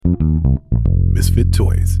Misfit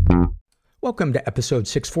Toys. Welcome to episode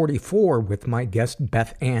 644 with my guest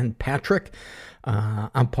Bethanne Patrick.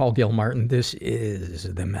 I'm Paul Gilmartin. This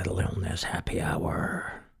is the Mental Illness Happy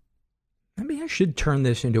Hour. Maybe I should turn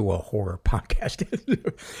this into a horror podcast,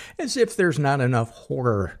 as if there's not enough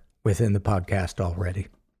horror within the podcast already.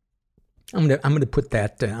 I'm gonna put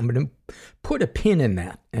that. I'm gonna put a pin in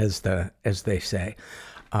that, as they say.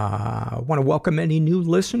 I want to welcome any new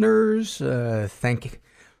listeners. Thank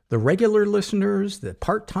the regular listeners, the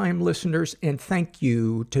part-time listeners, and thank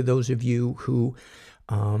you to those of you who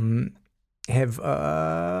have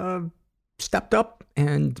stepped up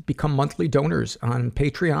and become monthly donors on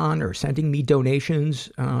Patreon or sending me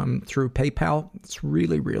donations through PayPal. It's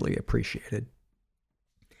really, really appreciated.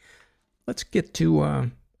 Let's get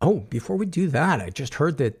to... before we do that, I just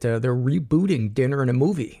heard that they're rebooting Dinner and a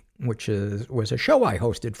Movie, which was a show I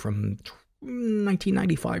hosted from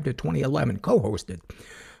 1995 to 2011, co-hosted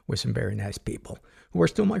with some very nice people who are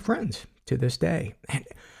still my friends to this day. And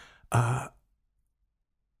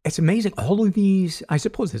it's amazing. All of these, I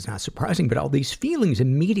suppose it's not surprising, but all these feelings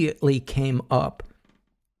immediately came up.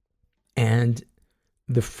 And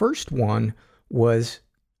the first one was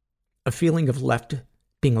a feeling of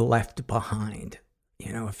being left behind.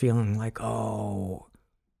 You know, a feeling like, oh,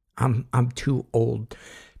 I'm too old.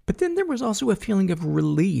 But then there was also a feeling of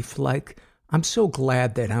relief, like, I'm so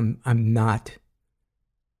glad that I'm not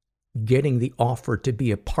getting the offer to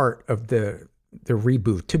be a part of the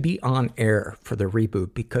reboot, to be on air for the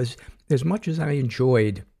reboot, because as much as I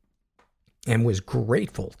enjoyed and was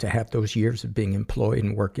grateful to have those years of being employed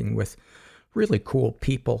and working with really cool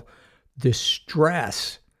people, the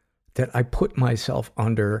stress that I put myself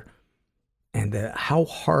under and how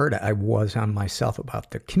hard I was on myself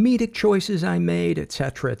about the comedic choices I made, et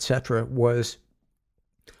cetera, was,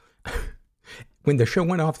 when the show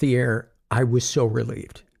went off the air, I was so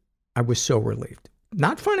relieved.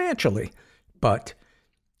 Not financially, but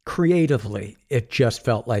creatively, it just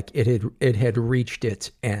felt like it had reached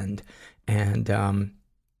its end. And I'm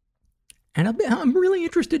really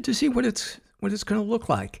interested to see what it's going to look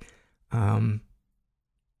like. I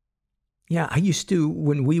used to,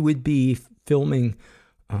 when we would be filming,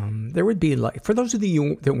 there would be, like, for those of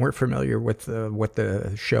you that weren't familiar with what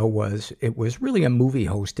the show was, it was really a movie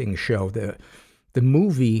hosting show. The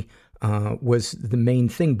movie was the main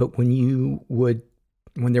thing, but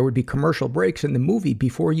when there would be commercial breaks in the movie,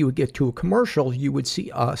 before you would get to a commercial, you would see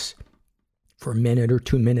us for a minute or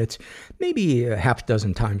 2 minutes, maybe a half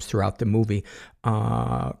dozen times throughout the movie,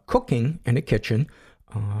 cooking in a kitchen,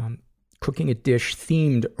 cooking a dish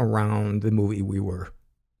themed around the movie we were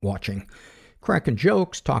watching, cracking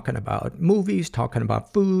jokes, talking about movies, talking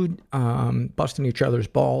about food, busting each other's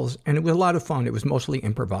balls. And it was a lot of fun. It was mostly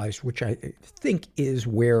improvised, which I think is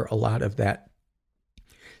where a lot of that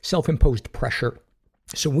self-imposed pressure.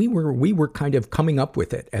 So we were kind of coming up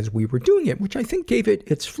with it as we were doing it, which I think gave it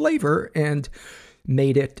its flavor and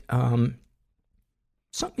made it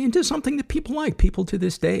into something that people like. People to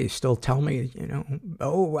this day still tell me,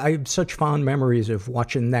 I have such fond memories of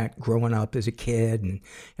watching that growing up as a kid, and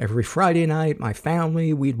every Friday night, my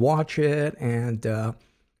family, we'd watch it, and it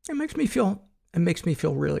makes me feel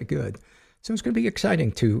really good. So it's going to be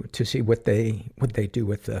exciting to see what they do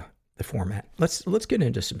with the format. Let's get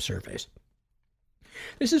into some surveys.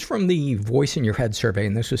 This is from the Voice in Your Head survey,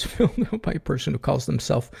 and this was filled out by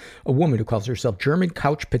a woman who calls herself German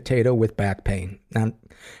couch potato with back pain.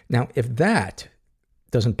 Now, if that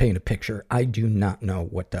doesn't paint a picture, I do not know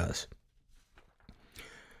what does.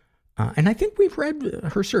 And I think we've read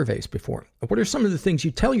her surveys before. What are some of the things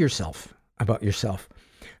you tell yourself about yourself?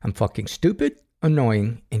 I'm fucking stupid,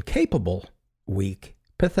 annoying, incapable, weak,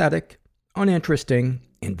 pathetic, uninteresting,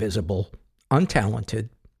 invisible, untalented,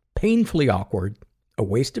 painfully awkward, a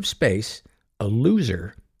waste of space, a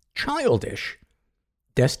loser, childish,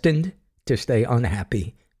 destined to stay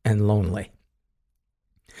unhappy and lonely.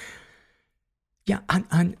 Yeah,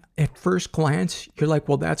 at first glance, you're like,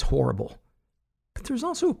 well, that's horrible. But there's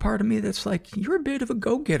also a part of me that's like, you're a bit of a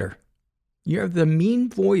go-getter. The mean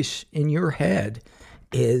voice in your head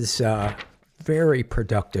is very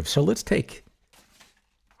productive. So let's take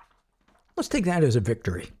that as a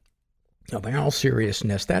victory. No, but in all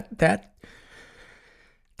seriousness,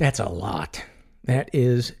 that's a lot. That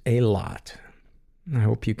is a lot. I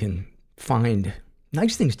hope you can find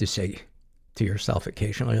nice things to say to yourself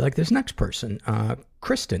occasionally, like this next person,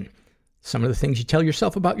 Kristen. Some of the things you tell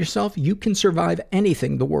yourself about yourself: you can survive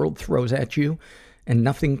anything the world throws at you, and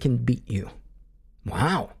nothing can beat you.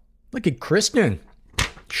 Wow. Look at Kristen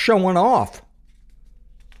showing off.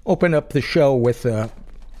 Open up the show with a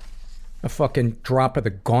fucking drop of the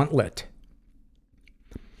gauntlet.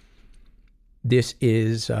 This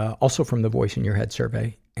is also from the Voice in Your Head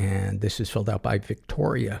survey, and this is filled out by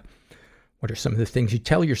Victoria. What are some of the things you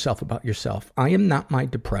tell yourself about yourself? I am not my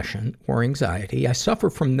depression or anxiety. I suffer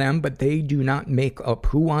from them, but they do not make up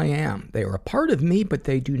who I am. They are a part of me, but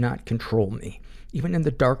they do not control me. Even in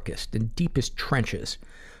the darkest and deepest trenches,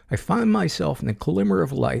 I find myself in the glimmer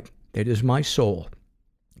of light that is my soul.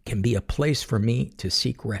 It can be a place for me to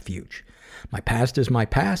seek refuge. My past is my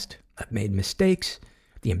past. I've made mistakes.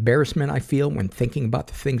 The embarrassment I feel when thinking about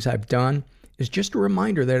the things I've done is just a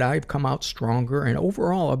reminder that I've come out stronger and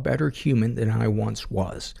overall a better human than I once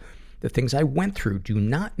was. The things I went through do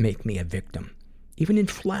not make me a victim. Even in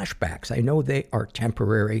flashbacks, I know they are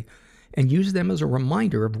temporary and use them as a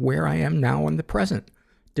reminder of where I am now in the present.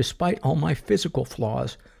 Despite all my physical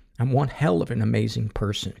flaws, I'm one hell of an amazing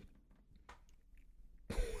person.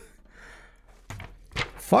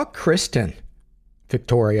 Fuck Kristen,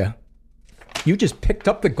 Victoria. You just picked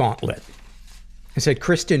up the gauntlet and said,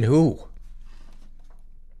 Kristen who?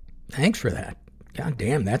 Thanks for that. God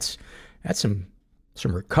damn, that's some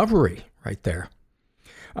recovery right there.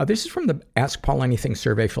 This is from the Ask Paul Anything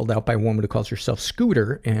survey filled out by a woman who calls herself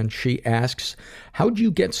Scooter, and she asks, how'd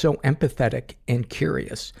you get so empathetic and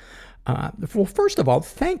curious? Well, first of all,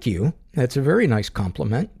 thank you. That's a very nice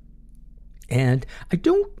compliment. And I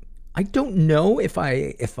don't know if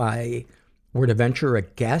I were to venture a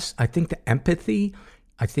guess. I think the empathy,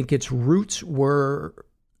 I think its roots were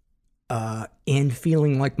in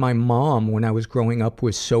feeling like my mom when I was growing up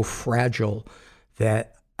was so fragile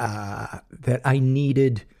that I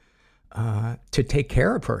needed to take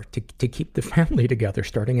care of her, to keep the family together,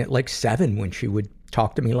 starting at like 7 when she would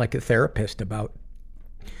talk to me like a therapist about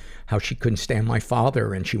how she couldn't stand my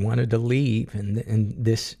father and she wanted to leave and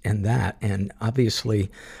this and that. And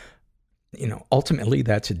obviously, ultimately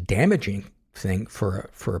that's a damaging thing for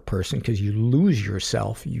a person because you lose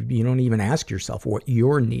yourself. You don't even ask yourself what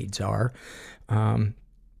your needs are.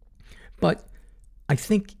 But I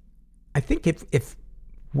think if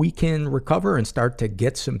we can recover and start to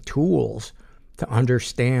get some tools to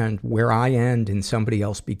understand where I end and somebody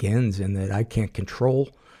else begins and that I can't control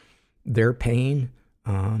their pain,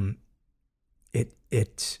 I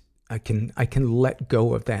can let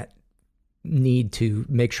go of that need to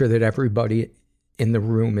make sure that everybody in the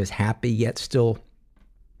room is happy yet still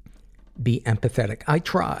be empathetic. I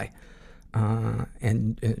try. Don't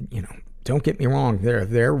get me wrong.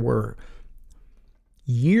 There were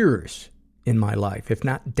years in my life, if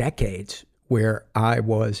not decades, where I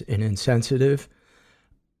was an insensitive,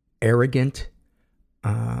 arrogant,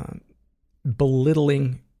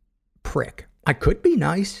 belittling prick. I could be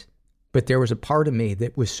nice, but there was a part of me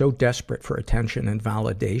that was so desperate for attention and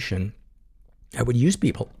validation, I would use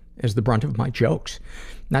people as the brunt of my jokes.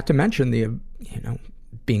 Not to mention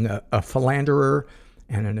being a philanderer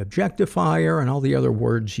and an objectifier and all the other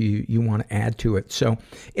words you want to add to it. So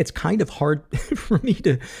it's kind of hard for me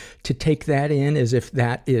to take that in as if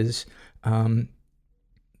that is, I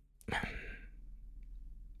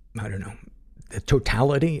don't know, the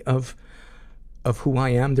totality of who I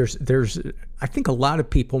am. I think a lot of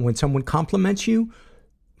people, when someone compliments you,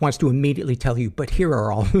 wants to immediately tell you, but here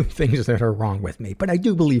are all the things that are wrong with me. But I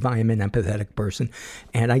do believe I am an empathetic person.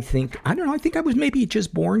 And I think I was maybe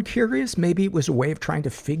just born curious. Maybe it was a way of trying to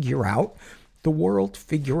figure out the world,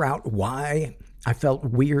 figure out why I felt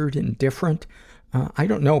weird and different. I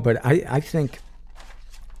don't know, but I think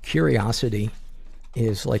curiosity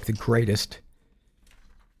is like the greatest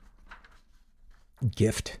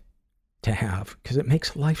gift to have because it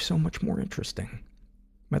makes life so much more interesting.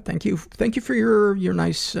 But thank you for your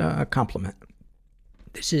nice compliment.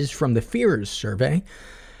 This is from the Fears survey,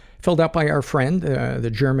 filled out by our friend, the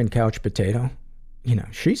German couch potato.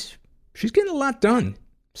 She's getting a lot done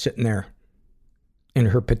sitting there in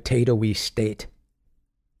her potatoey state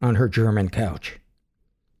on her German couch.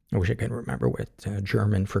 I wish I could remember what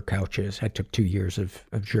German for couch is. I took 2 years of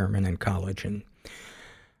German in college, and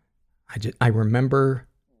I remember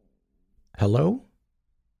hello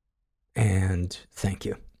and thank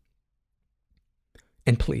you.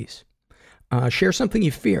 And please, share something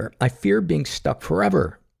you fear. I fear being stuck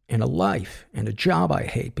forever in a life and a job I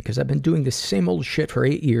hate because I've been doing the same old shit for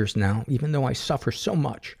 8 years now, even though I suffer so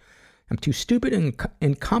much. I'm too stupid and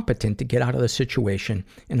incompetent to get out of the situation,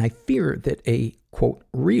 and I fear that a, quote,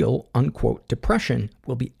 real, unquote, depression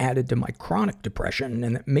will be added to my chronic depression,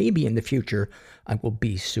 and that maybe in the future I will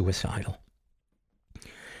be suicidal.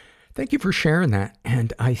 Thank you for sharing that.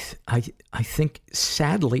 And I think,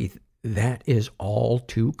 sadly, that is all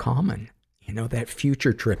too common. That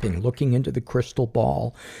future tripping, looking into the crystal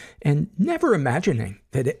ball and never imagining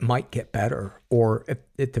that it might get better or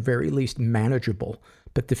at the very least manageable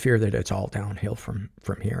but the fear that it's all downhill from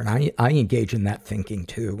here. And I engage in that thinking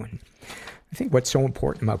too. And I think what's so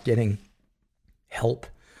important about getting help,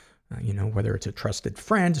 whether it's a trusted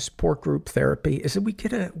friend, a support group, therapy, is that we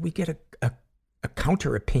get a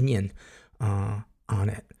counter opinion on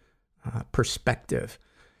it, perspective.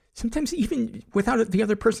 Sometimes even without the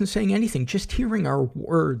other person saying anything, just hearing our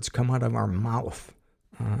words come out of our mouth.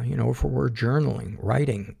 If we're journaling,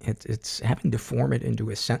 writing, it's having to form it into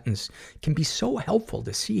a sentence can be so helpful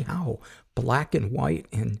to see how black and white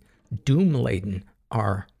and doom-laden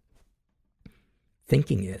our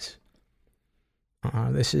thinking is.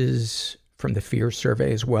 This is from the Fear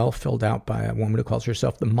survey as well, filled out by a woman who calls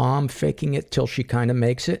herself the mom faking it till she kind of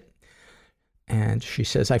makes it. And she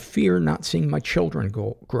says, I fear not seeing my children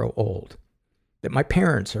grow old, that my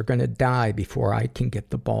parents are going to die before I can get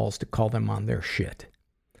the balls to call them on their shit.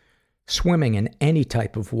 Swimming in any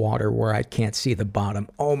type of water where I can't see the bottom.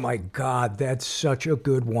 Oh my God, that's such a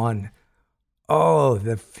good one. Oh,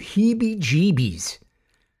 the heebie-jeebies.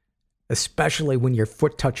 Especially when your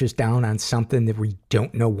foot touches down on something that we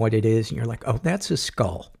don't know what it is, and you're like, oh, that's a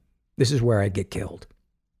skull. This is where I get killed.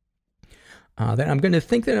 Then I'm going to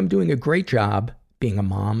think that I'm doing a great job being a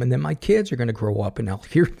mom, and then my kids are going to grow up and I'll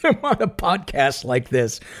hear them on a podcast like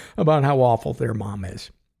this about how awful their mom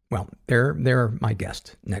is. Well, they're my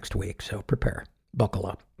guest next week, so prepare. Buckle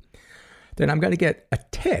up. Then I'm going to get a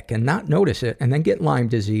tick and not notice it, and then get Lyme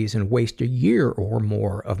disease and waste a year or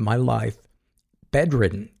more of my life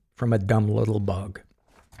bedridden from a dumb little bug.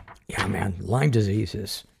 Yeah, man, Lyme disease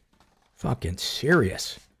is fucking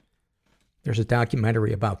serious. There's a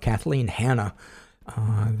documentary about Kathleen Hanna,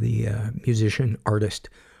 the musician, artist.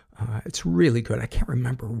 It's really good. I can't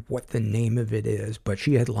remember what the name of it is, but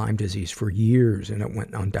she had Lyme disease for years and it went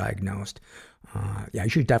undiagnosed. Yeah, you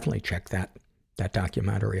should definitely check that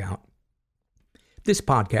documentary out. This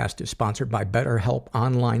podcast is sponsored by BetterHelp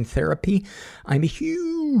Online Therapy. I'm a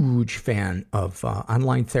huge fan of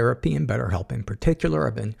online therapy and BetterHelp in particular.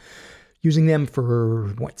 I've been using them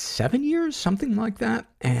for, 7 years? Something like that.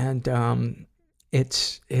 And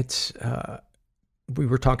we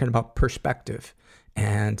were talking about perspective.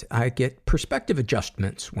 And I get perspective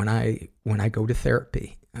adjustments when I go to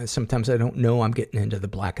therapy. Sometimes I don't know I'm getting into the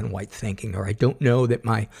black and white thinking, or I don't know that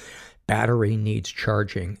my battery needs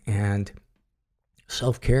charging. And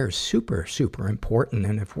self-care is super, super important.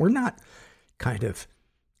 And if we're not kind of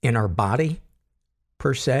in our body,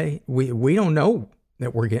 per se, we don't know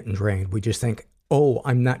that we're getting drained. We just think, oh,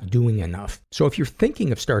 I'm not doing enough. So if you're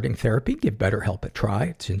thinking of starting therapy, give BetterHelp a try.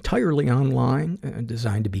 It's entirely online and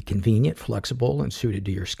designed to be convenient, flexible, and suited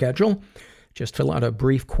to your schedule. Just fill out a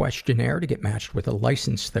brief questionnaire to get matched with a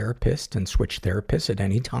licensed therapist and switch therapists at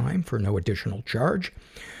any time for no additional charge.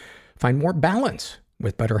 Find more balance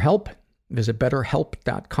with BetterHelp. Visit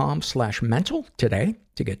BetterHelp.com/mental today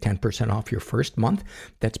to get 10% off your first month.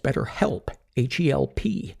 That's BetterHelp,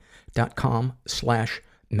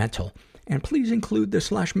 HELP.com/mental. And please include the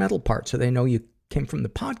 /mental part so they know you came from the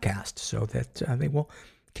podcast, so that they will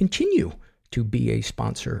continue to be a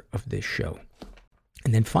sponsor of this show.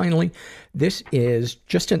 And then finally, this is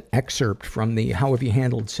just an excerpt from the How Have You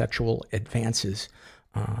Handled Sexual Advances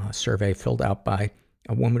survey filled out by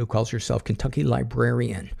a woman who calls herself Kentucky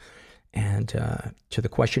Librarian. And to the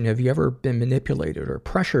question, have you ever been manipulated or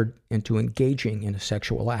pressured into engaging in a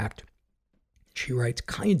sexual act? She writes,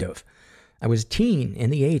 kind of. I was a teen in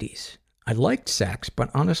the 80s. I liked sex,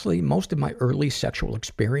 but honestly, most of my early sexual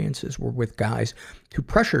experiences were with guys who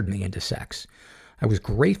pressured me into sex. I was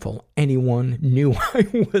grateful anyone knew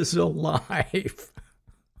I was alive.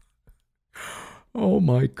 Oh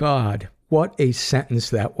my God. What a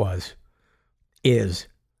sentence that was.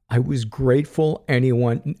 I was grateful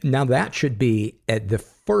anyone... Now that should be at the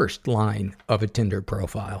first line of a Tinder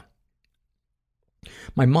profile.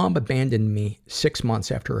 My mom abandoned me 6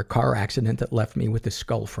 months after a car accident that left me with a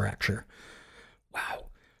skull fracture. Wow.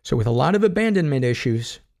 So with a lot of abandonment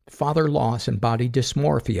issues, father loss, and body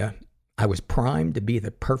dysmorphia, I was primed to be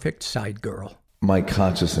the perfect side girl. My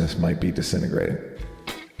consciousness might be disintegrating.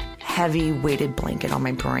 Heavy weighted blanket on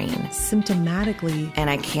my brain. Symptomatically. And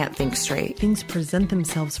I can't think straight. Things present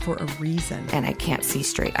themselves for a reason. And I can't see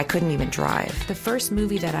straight. I couldn't even drive. The first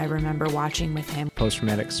movie that I remember watching with him,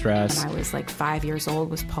 post-traumatic stress, when I was like 5 years old,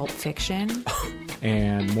 was Pulp Fiction.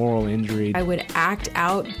 And moral injury. I would act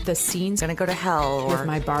out the scenes. Gonna go to hell. With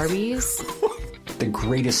my Barbies. The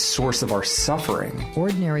greatest source of our suffering,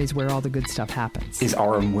 ordinary is where all the good stuff happens, is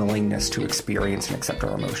our unwillingness to experience and accept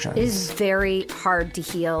our emotions. It is very hard to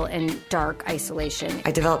heal in dark isolation.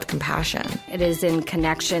 I developed compassion. It is in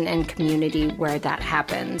connection and community where that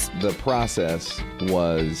happens. The process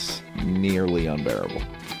was nearly unbearable.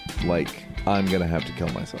 Like, I'm going to have to kill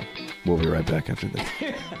myself. We'll be right back after this.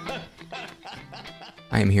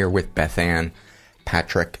 I am here with Bethanne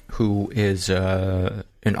Patrick, who is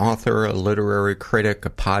an author, a literary critic, a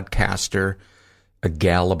podcaster, a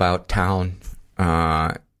gal about town.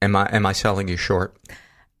 Am I selling you short?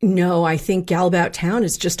 No, I think Gal About Town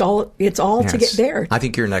is just all, it's all to get there. I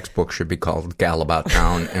think your next book should be called Gal About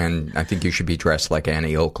Town, and I think you should be dressed like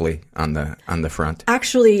Annie Oakley on the front.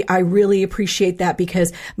 Actually, I really appreciate that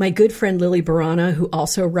because my good friend Lily Barana, who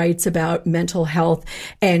also writes about mental health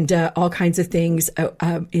and all kinds of things,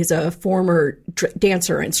 is a former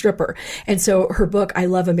dancer and stripper. And so her book, I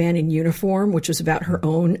Love a Man in Uniform, which was about her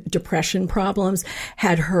own depression problems,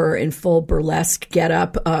 had her in full burlesque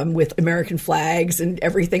getup with American flags and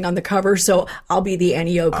everything on the cover. So I'll be the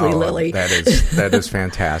Annie Oakley Lily. That is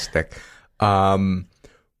fantastic. Where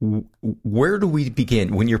do we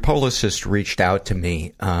begin? When your publicist reached out to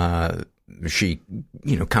me, she,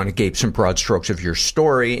 kind of gave some broad strokes of your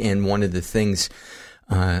story. And one of the things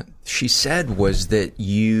she said was that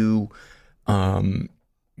you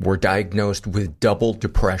were diagnosed with double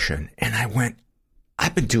depression. And I went,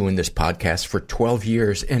 I've been doing this podcast for 12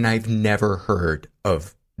 years and I've never heard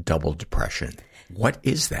of double depression. What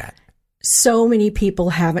is that? So many people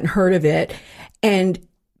haven't heard of it. And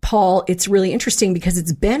Paul, it's really interesting because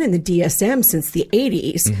it's been in the DSM since the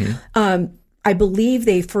 80s. Mm-hmm. I believe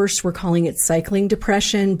they first were calling it cycling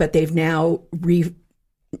depression, but they've now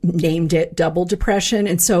renamed it double depression.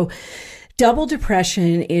 And so double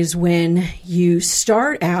depression is when you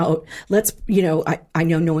start out, I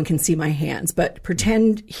know no one can see my hands, but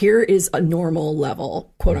pretend here is a normal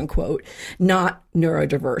level, quote unquote, not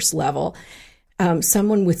neurodiverse level.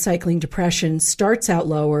 Someone with cycling depression starts out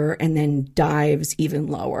lower and then dives even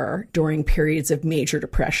lower during periods of major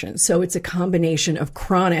depression. So it's a combination of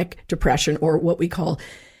chronic depression, or what we call,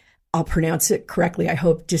 I'll pronounce it correctly, I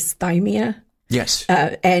hope, dysthymia. Yes.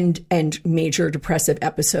 And major depressive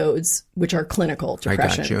episodes, which are clinical depression.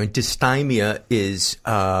 I got you. And dysthymia is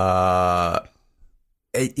that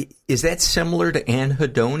similar to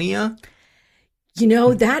anhedonia?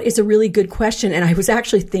 That is a really good question. And I was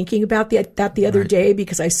actually thinking about that the other day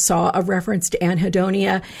because I saw a reference to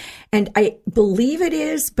anhedonia. And I believe it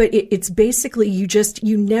is, but it's basically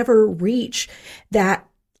you never reach that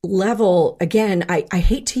level. Again, I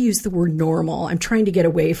hate to use the word normal. I'm trying to get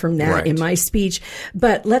away from that in my speech.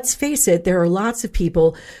 But let's face it, there are lots of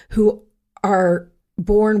people who are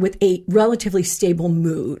born with a relatively stable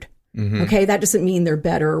mood. Mm-hmm. Okay, that doesn't mean they're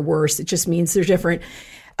better or worse. It just means they're different.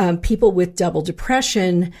 People with double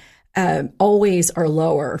depression always are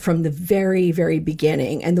lower from the very, very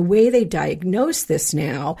beginning. And the way they diagnose this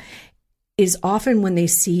now is often when they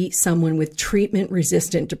see someone with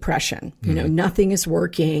treatment-resistant depression. Nothing is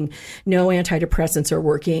working, no antidepressants are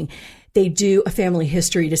working. They do a family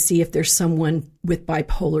history to see if there's someone with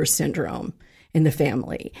bipolar syndrome in the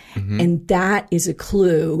family. Mm-hmm. And that is a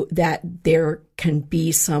clue that there can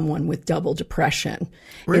be someone with double depression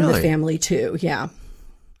in the family too. Yeah.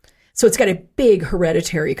 So it's got a big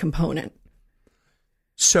hereditary component.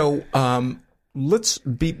 So let's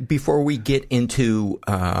before we get into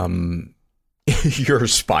your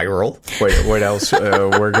spiral, what else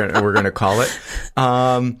we're gonna call it?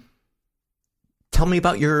 Tell me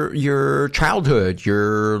about your childhood,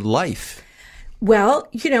 your life. Well,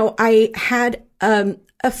 I had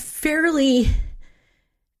a fairly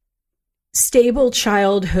stable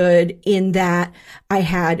childhood in that I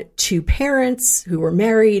had two parents who were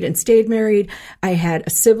married and stayed married. I had a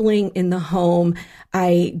sibling in the home.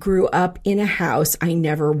 I grew up in a house I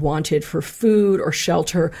never wanted for food or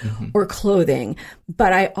shelter or clothing.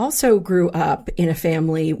 But I also grew up in a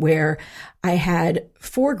family where I had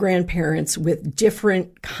four grandparents with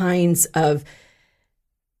different kinds of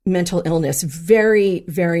mental illness, very,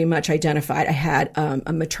 very much identified. I had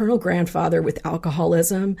a maternal grandfather with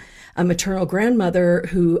alcoholism, a maternal grandmother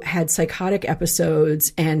who had psychotic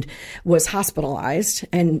episodes and was hospitalized,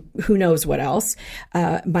 and who knows what else.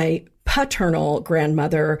 My paternal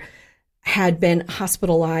grandmother had been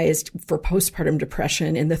hospitalized for postpartum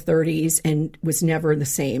depression in the 30s and was never the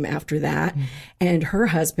same after that. Mm-hmm. And her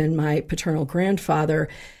husband, my paternal grandfather,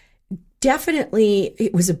 definitely,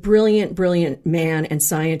 it was a brilliant, brilliant man and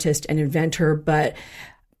scientist and inventor, but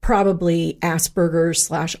probably Asperger's /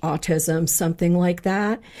 autism, something like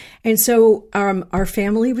that. And so our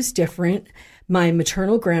family was different. My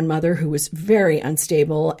maternal grandmother, who was very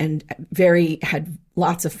unstable and had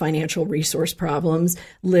lots of financial resource problems,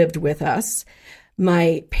 lived with us.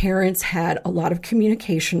 My parents had a lot of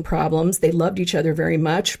communication problems. They loved each other very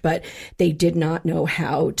much, but they did not know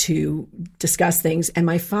how to discuss things. And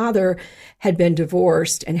my father had been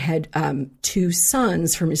divorced and had 2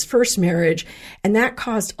 sons from his first marriage. And that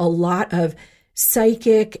caused a lot of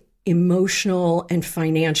psychic, emotional, and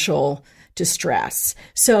financial distress.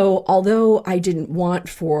 So although I didn't want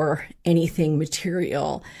for anything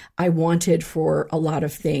material, I wanted for a lot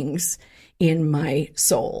of things in my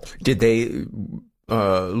soul. Did they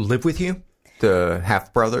live with you, the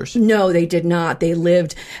half-brothers? No, they did not. They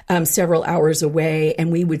lived several hours away,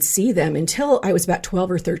 and we would see them until I was about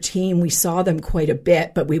 12 or 13. We saw them quite a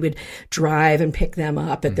bit, but we would drive and pick them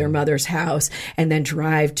up at their mother's house and then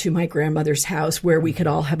drive to my grandmother's house where we could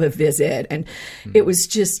all have a visit. And it was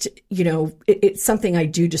just, it's something I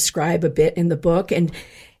do describe a bit in the book. And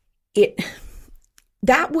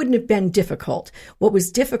that wouldn't have been difficult. What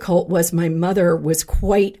was difficult was my mother was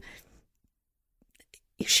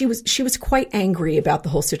she was quite angry about the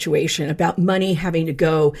whole situation, about money having to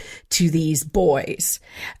go to these boys.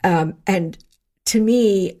 And to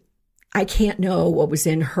me, I can't know what was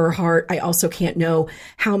in her heart. I also can't know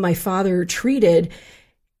how my father treated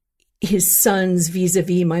his sons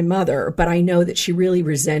vis-a-vis my mother, but I know that she really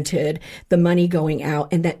resented the money going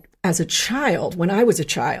out, and that when I was a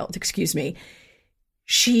child,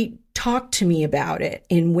 she talked to me about it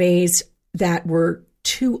in ways that were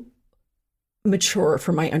too mature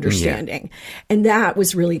for my understanding. Yeah. And that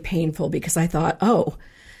was really painful because I thought,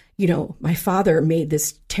 my father made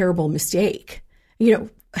this terrible mistake.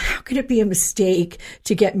 How could it be a mistake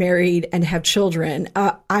to get married and have children?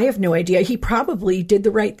 I have no idea. He probably did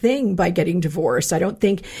the right thing by getting divorced. I don't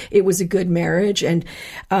think it was a good marriage. And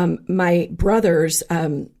my brothers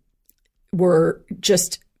were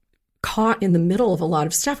just caught in the middle of a lot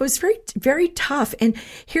of stuff. It was very, very tough. And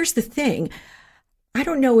here's the thing. I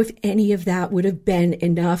don't know if any of that would have been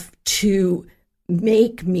enough to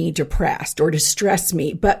make me depressed or to stress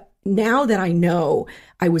me. But now that I know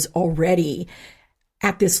I was already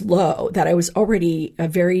at this low, that I was already a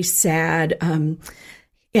very sad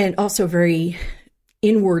and also very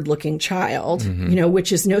inward looking child,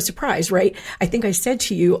 which is no surprise, right? I think I said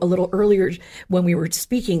to you a little earlier when we were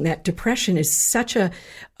speaking that depression is such a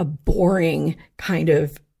boring kind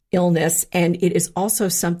of illness. And it is also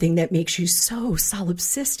something that makes you so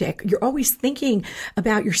solipsistic. You're always thinking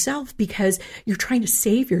about yourself because you're trying to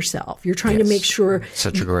save yourself. You're trying to make sure.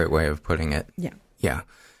 Such a great way of putting it. Yeah. Yeah.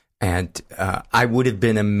 And I would have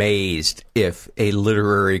been amazed if a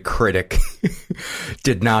literary critic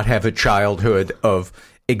did not have a childhood of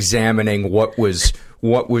examining what was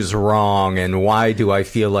wrong and why do I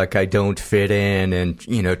feel like I don't fit in, and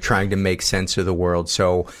trying to make sense of the world.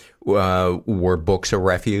 So were books a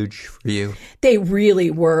refuge for you? They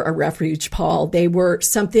really were a refuge, Paul. They were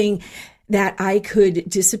something that I could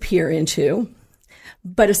disappear into.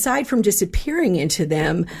 But aside from disappearing into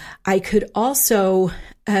them, I could also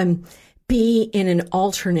be in an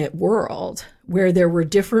alternate world where there were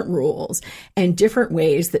different rules and different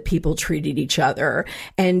ways that people treated each other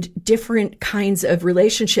and different kinds of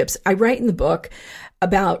relationships. I write in the book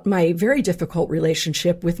about my very difficult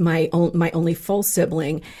relationship with my only full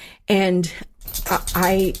sibling. And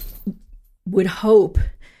I would hope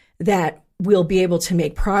that we'll be able to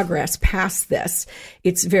make progress past this.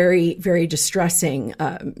 It's very, very distressing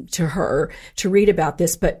to her to read about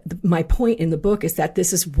this. But my point in the book is that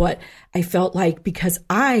this is what I felt like because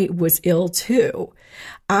I was ill too.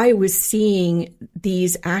 I was seeing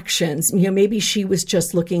these actions. Maybe she was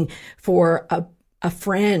just looking for a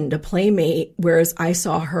friend, a playmate, whereas I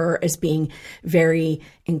saw her as being very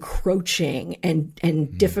encroaching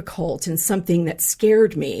and difficult and something that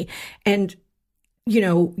scared me. And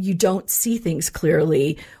you don't see things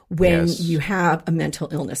clearly when you have a mental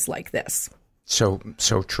illness like this. So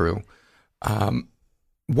true.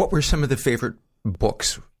 What were some of the favorite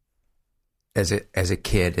books as a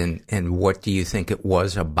kid, and what do you think it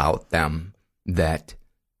was about them that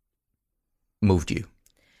moved you?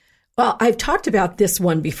 Well, I've talked about this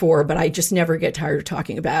one before, but I just never get tired of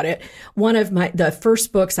talking about it. One of the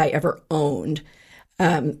first books I ever owned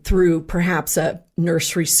through perhaps a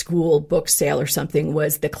nursery school book sale or something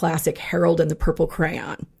was the classic Harold and the Purple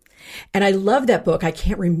Crayon. And I love that book. I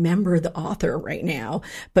can't remember the author right now,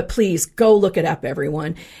 but please go look it up,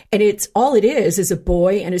 everyone. And all it is a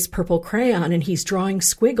boy and his purple crayon, and he's drawing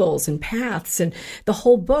squiggles and paths, and the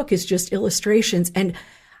whole book is just illustrations. And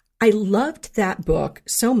I loved that book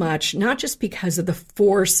so much, not just because of the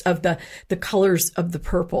force of the colors of the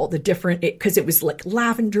purple, the different, because it was like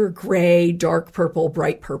lavender, gray, dark purple,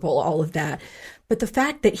 bright purple, all of that. But the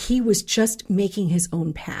fact that he was just making his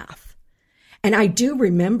own path. And I do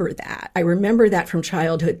remember that. I remember that from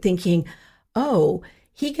childhood, thinking, oh,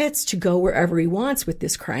 he gets to go wherever he wants with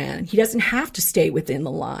this crayon. He doesn't have to stay within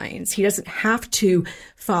the lines. He doesn't have to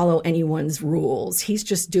follow anyone's rules. He's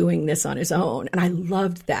just doing this on his own. And I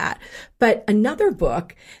loved that. But another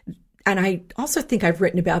book, and I also think I've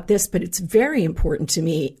written about this, but it's very important to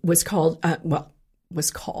me, was called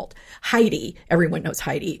Heidi. Everyone knows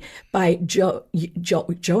Heidi, by Johanna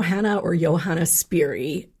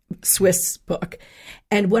Spiri, Swiss book.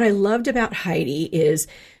 And what I loved about Heidi is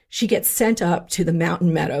she gets sent up to the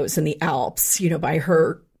mountain meadows in the Alps, by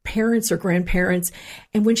her parents or grandparents.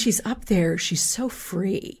 And when she's up there, she's so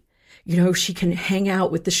free. She can hang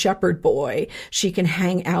out with the shepherd boy. She can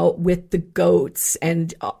hang out with the goats,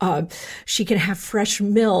 and she can have fresh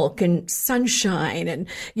milk and sunshine and,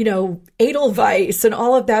 Edelweiss and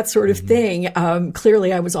all of that sort of thing.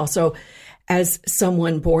 Clearly, I was also, as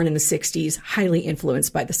someone born in the 60s, highly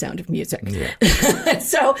influenced by The Sound of Music. Yeah.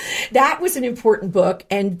 So that was an important book.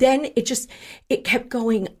 And then it kept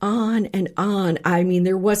going on and on. I mean,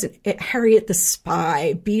 there wasn't Harriet the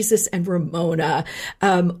Spy, Beezus and Ramona,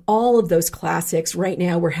 all of those classics. Right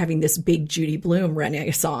now, we're having this big Judy Blume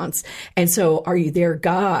renaissance. And so Are You There,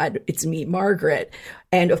 God? It's Me, Margaret.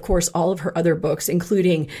 And of course, all of her other books,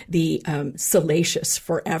 including the Salacious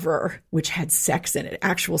Forever, which had sex in it,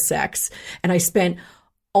 actual sex. And I spent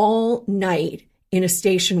all night in a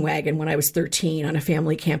station wagon when I was 13 on a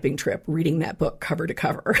family camping trip reading that book cover to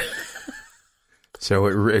cover.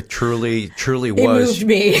 So it truly was. It moved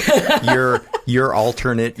me. your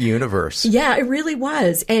alternate universe. Yeah, it really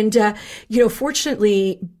was. And,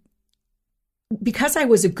 fortunately, because I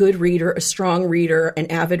was a good reader, a strong reader,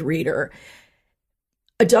 an avid reader,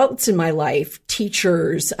 adults in my life,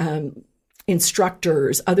 teachers,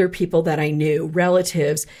 instructors, other people that I knew,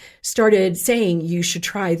 relatives, started saying, you should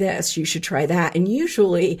try this, you should try that. And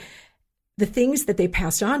usually the things that they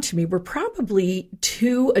passed on to me were probably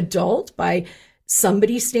too adult by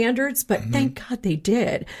somebody's standards, but thank God they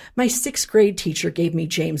did. My 6th grade teacher gave me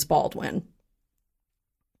James Baldwin.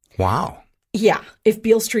 Wow. Yeah, If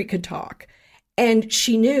Beale Street Could Talk. And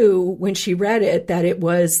she knew when she read it that it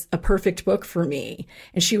was a perfect book for me.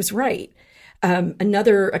 And she was right.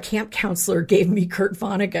 A camp counselor gave me Kurt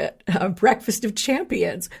Vonnegut, Breakfast of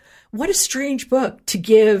Champions. What a strange book to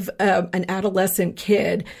give an adolescent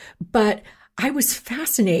kid. But I was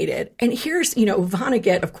fascinated. And here's,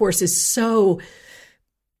 Vonnegut, of course, is so,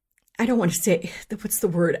 I don't want to say, what's the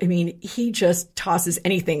word? I mean, he just tosses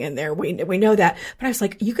anything in there. We know that. But I was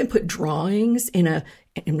like, you can put drawings in an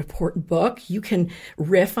important book. You can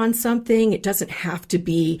riff on something. It doesn't have to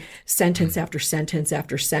be sentence after sentence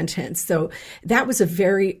after sentence. So that was a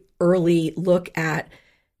very early look at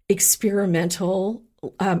experimental.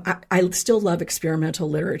 I still love experimental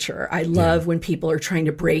literature. I love when people are trying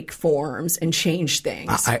to break forms and change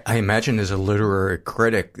things. I imagine as a literary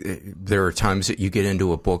critic, there are times that you get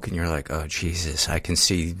into a book and you're like, oh, Jesus, I can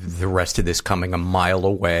see the rest of this coming a mile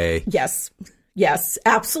away. Yes,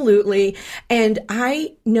 absolutely. And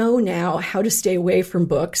I know now how to stay away from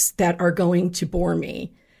books that are going to bore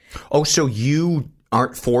me. Oh, so you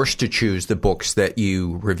aren't forced to choose the books that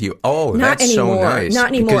you review. Oh, not that's anymore. so nice. Not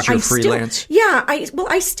anymore. Because you're freelance?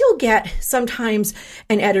 I still get, sometimes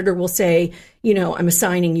an editor will say, I'm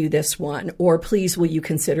assigning you this one, or please will you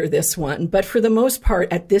consider this one? But for the most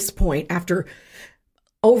part, at this point, after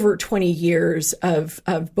over 20 years of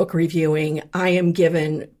book reviewing, I am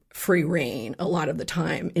given free rein a lot of the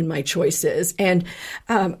time in my choices. And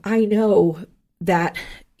I know that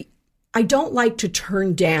I don't like to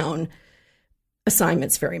turn down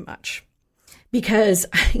assignments very much because,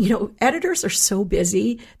 editors are so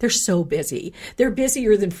busy. They're so busy. They're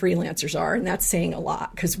busier than freelancers are. And that's saying a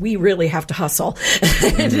lot because we really have to hustle.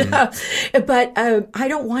 But I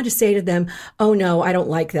don't want to say to them, oh, no, I don't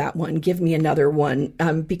like that one. Give me another one,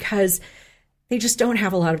 because they just don't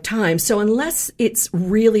have a lot of time. So unless it's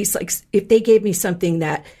really like if they gave me something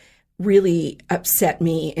that really upset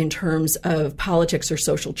me in terms of politics or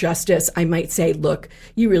social justice, I might say, look,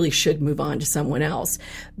 you really should move on to someone else.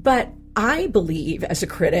 But I believe as a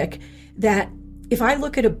critic that if I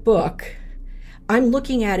look at a book, I'm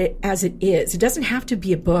looking at it as it is. It doesn't have to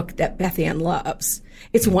be a book that Bethanne loves.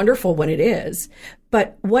 It's wonderful when it is.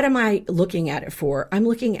 But what am I looking at it for? I'm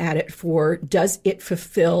looking at it for, does it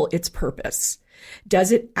fulfill its purpose?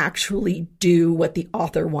 Does it actually do what the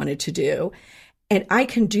author wanted to do? And I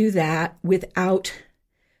can do that without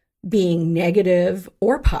being negative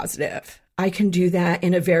or positive. I can do that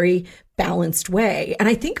in a very balanced way. And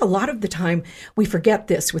I think a lot of the time we forget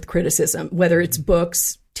this with criticism, whether it's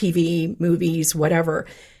books, TV, movies, whatever.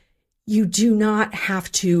 you do not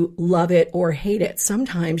have to love it or hate it.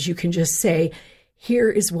 Sometimes you can just say, here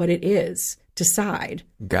is what it is. Decide.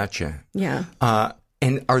 Gotcha. Yeah.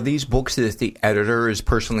 And are these books that the editor is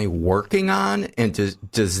personally working on? And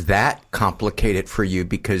does that complicate it for you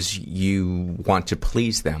because you want to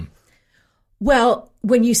please them? Well,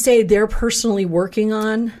 when you say they're personally working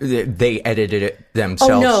on... They edited it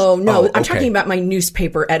themselves? Oh, no. I'm talking about my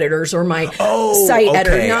newspaper editors or my site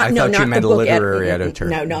editor. I thought you meant a literary editor.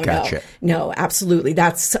 No. Gotcha. No, absolutely.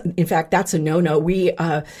 In fact, that's a no-no. We,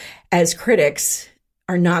 as critics,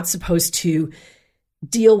 are not supposed to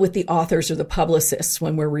deal with the authors or the publicists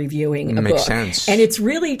when we're reviewing a book. Makes sense. And it's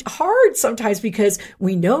really hard sometimes because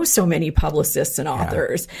we know so many publicists and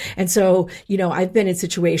authors. Yeah. And so, I've been in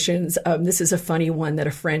situations, this is a funny one that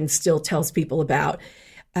a friend still tells people about.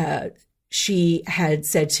 She had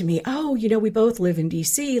said to me, we both live in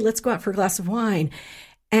DC. Let's go out for a glass of wine.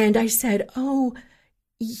 And I said,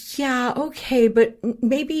 yeah, okay, but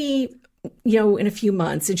maybe... in a few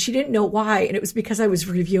months. And she didn't know why. And it was because I was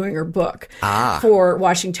reviewing her book for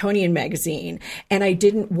Washingtonian magazine. And I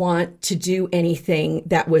didn't want to do anything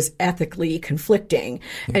that was ethically conflicting.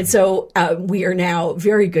 Mm-hmm. And so we are now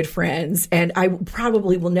very good friends. And I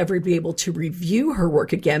probably will never be able to review her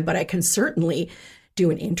work again, but I can certainly do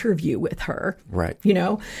an interview with her. Right.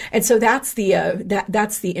 And so that's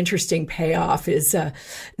the interesting payoff is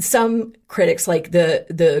some critics like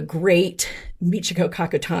the great Michiko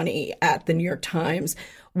Kakutani at the New York Times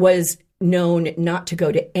was known not to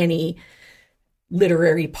go to any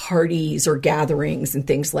literary parties or gatherings and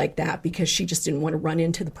things like that because she just didn't want to run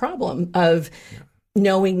into the problem of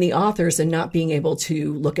knowing the authors and not being able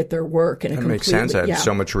to look at their work. And that makes sense. I have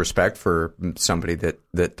so much respect for somebody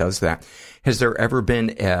that does that. Has there ever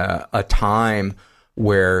been a time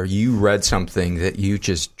where you read something that you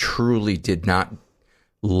just truly did not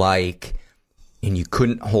like and you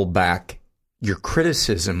couldn't hold back your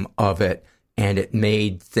criticism of it and it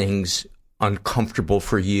made things uncomfortable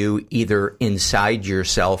for you either inside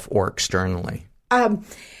yourself or externally?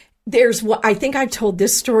 There's what I think I've told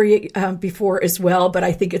this story before as well, but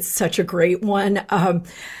I think it's such a great one.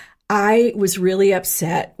 I was really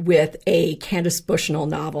upset with a Candace Bushnell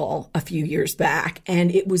novel a few years back,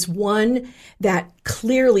 and it was one that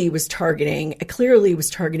clearly was targeting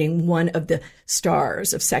one of the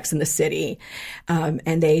stars of Sex and the City,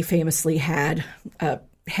 and they famously had a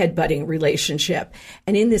headbutting relationship.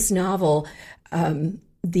 And in this novel,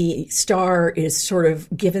 the star is sort of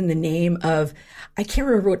given the name of, I can't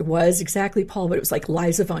remember what it was exactly, Paul, but it was like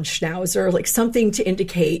Liza von Schnauzer, like something to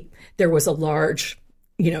indicate there was a large,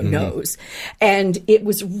 nose. And it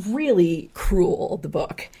was really cruel, the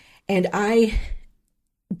book. And I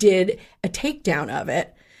did a takedown of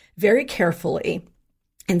it very carefully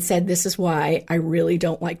and said, this is why I really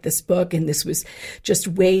don't like this book. And this was just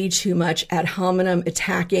way too much ad hominem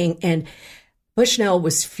attacking. And Bushnell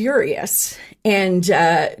was furious and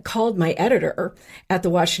called my editor at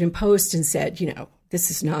the Washington Post and said, this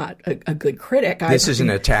is not a good critic. This is an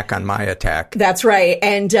attack on my attack. That's right.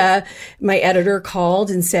 And my editor called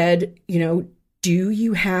and said, do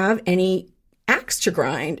you have any axe to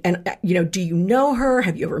grind? And, do you know her?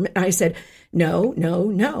 Have you ever met? And I said,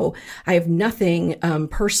 no. I have nothing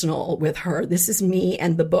personal with her. This is me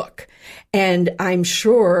and the book. And I'm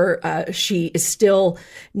sure she is still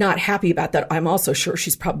not happy about that. I'm also sure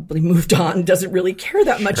she's probably moved on, doesn't really care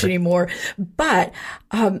that much anymore. But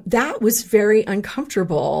that was very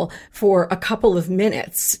uncomfortable for a couple of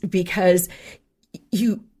minutes because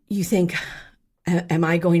you think, am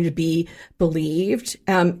I going to be believed?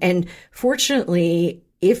 And fortunately,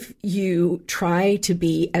 if you try to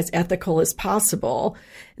be as ethical as possible,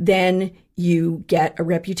 then you get a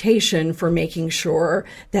reputation for making sure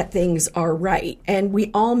that things are right. And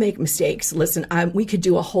we all make mistakes. Listen, we could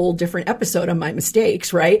do a whole different episode on my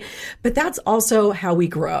mistakes, right? But that's also how we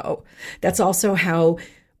grow. That's also how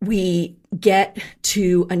we get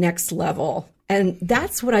to a next level. And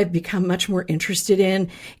that's what I've become much more interested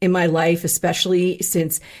in my life, especially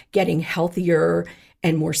since getting healthier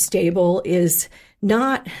and more stable, is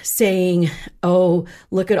not saying, oh,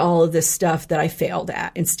 look at all of this stuff that I failed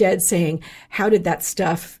at. Instead saying, how did that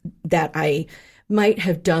stuff that I might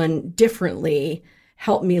have done differently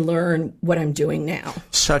help me learn what I'm doing now?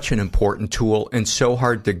 Such an important tool and so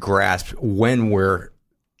hard to grasp when we're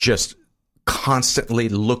just constantly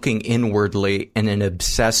looking inwardly in an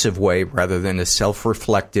obsessive way rather than a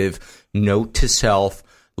self-reflective note to self,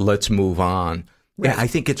 let's move on. Right. Yeah, I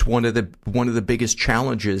think it's one of the biggest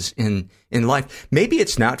challenges in life. Maybe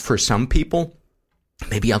it's not for some people.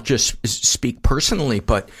 Maybe I'll just speak personally,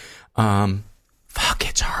 but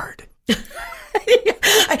it's hard.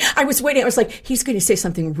 I was waiting. I was like, he's going to say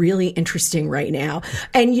something really interesting right now.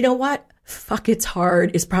 And you know what? Fuck, It's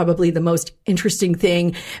Hard is probably the most interesting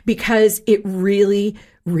thing because it really,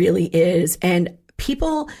 really is. And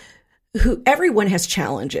everyone has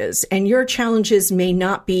challenges, and your challenges may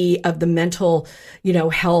not be of the mental,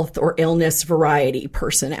 health or illness variety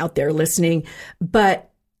person out there listening,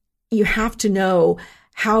 but you have to know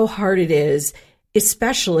how hard it is,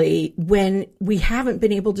 especially when we haven't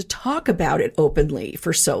been able to talk about it openly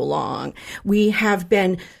for so long. We have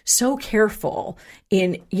been so careful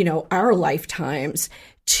in, our lifetimes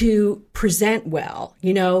to present well,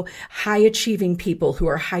 high achieving people who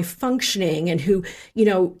are high functioning and who,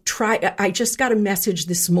 I just got a message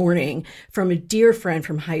this morning from a dear friend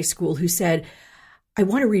from high school who said, I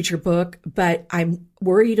want to read your book, but I'm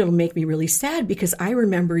worried it'll make me really sad because I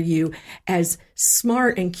remember you as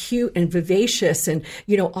smart and cute and vivacious and,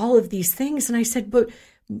 all of these things. And I said, but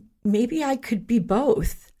maybe I could be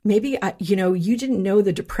both. Maybe, you didn't know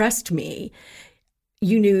the depressed me.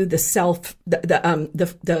 You knew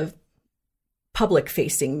the public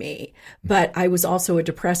facing me, but I was also a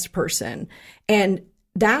depressed person. And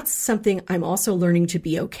that's something I'm also learning to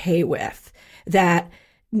be okay with, that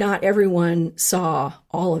not everyone saw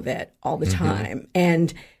all of it all the time,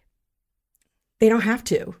 and they don't have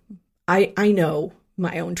to. I know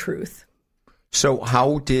my own truth. So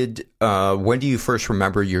when do you first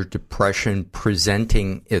remember your depression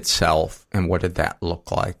presenting itself, and what did that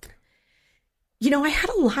look like? I had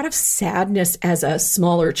a lot of sadness as a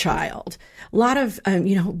smaller child. A lot of,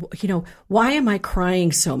 why am I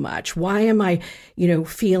crying so much? Why am I,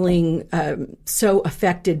 feeling so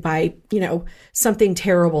affected by, something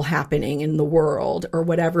terrible happening in the world or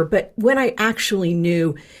whatever? But when I actually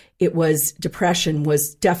knew it was depression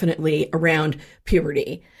was definitely around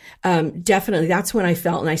puberty. Definitely, that's when I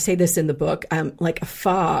felt, and I say this in the book, like a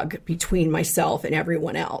fog between myself and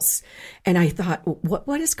everyone else. And I thought,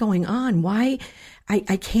 what is going on? Why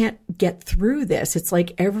I can't get through this? It's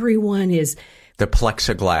like everyone is the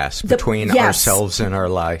plexiglass between ourselves and our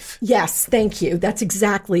life. Yes, thank you. That's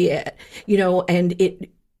exactly it. And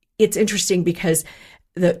it's interesting because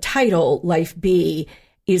the title Life B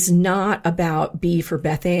is not about B for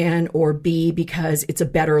Bethanne or B because it's a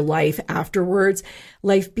better life afterwards.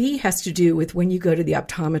 Life B has to do with when you go to the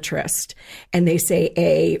optometrist and they say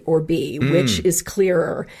A or B, which is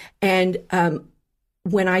clearer. And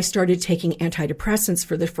when I started taking antidepressants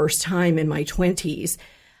for the first time in my 20s,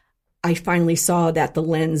 I finally saw that the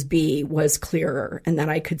lens B was clearer and that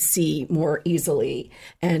I could see more easily.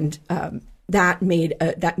 And that made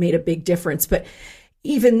a big difference. But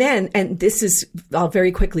even then, and this is, I'll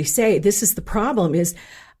very quickly say, this is the problem, is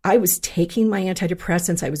I was taking my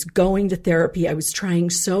antidepressants. I was going to therapy. I was trying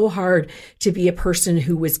so hard to be a person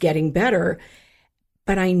who was getting better,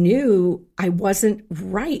 but I knew I wasn't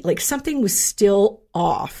right. Like something was still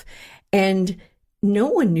off and no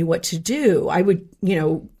one knew what to do. I would,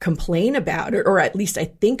 complain about it, or at least I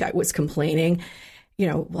think I was complaining,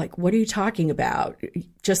 like, what are you talking about?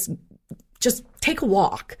 Just take a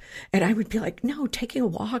walk. And I would be like, no, taking a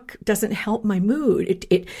walk doesn't help my mood.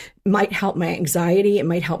 It might help my anxiety. It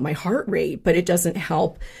might help my heart rate, but it doesn't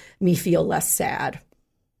help me feel less sad.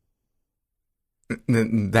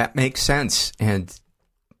 That makes sense. And,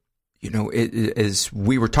 as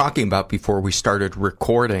we were talking about before we started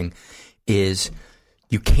recording, is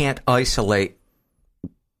you can't isolate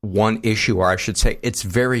one issue, or I should say it's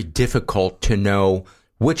very difficult to know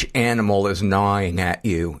which animal is gnawing at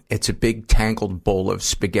you. It's a big tangled bowl of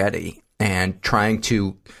spaghetti, and trying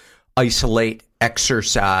to isolate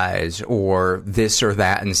exercise or this or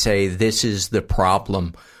that and say, this is the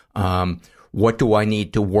problem. What do I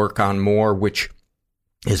need to work on more? Which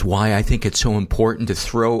is why I think it's so important to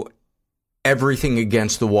throw everything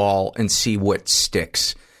against the wall and see what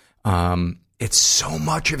sticks. It's so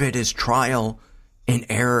much of it is trial and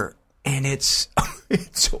error. And it's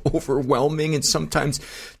overwhelming. And sometimes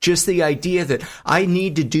just the idea that I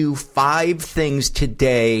need to do 5 things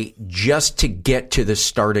today just to get to the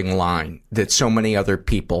starting line that so many other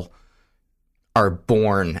people are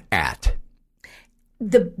born at.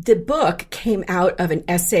 The book came out of an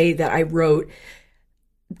essay that I wrote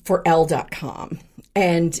for Elle.com.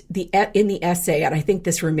 And in the essay, and I think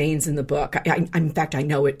this remains in the book. In fact, I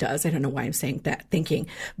know it does. I don't know why I'm saying that, thinking.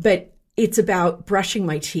 But it's about brushing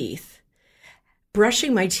my teeth.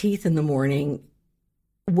 Brushing my teeth in the morning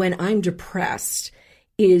when I'm depressed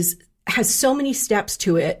has so many steps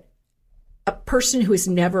to it. A person who has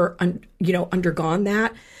never, undergone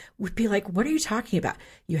that would be like, what are you talking about?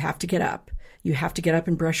 You have to get up. You have to get up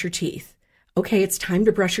and brush your teeth. Okay, it's time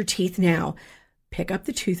to brush your teeth now. pick up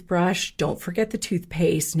the toothbrush. Don't forget the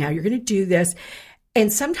toothpaste. Now you're going to do this.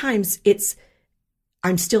 And sometimes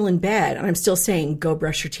I'm still in bed and I'm still saying, go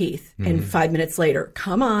brush your teeth. And 5 minutes later,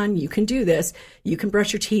 come on, you can do this. You can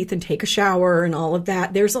brush your teeth and take a shower and all of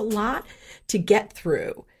that. There's a lot to get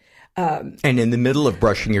through. And in the middle of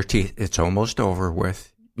brushing your teeth, it's almost over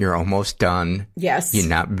with. You're almost done. Yes.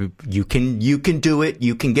 You can do it.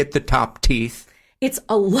 You can get the top teeth. It's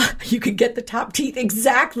a lot. You could get the top teeth.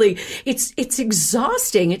 Exactly. It's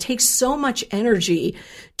exhausting. It takes so much energy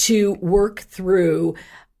to work through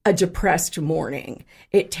a depressed morning.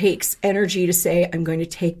 It takes energy to say, I'm going to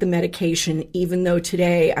take the medication, even though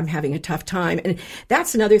today I'm having a tough time. And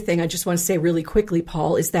that's another thing I just want to say really quickly,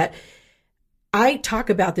 Paul, is that I talk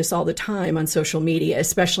about this all the time on social media,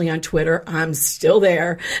 especially on Twitter. I'm still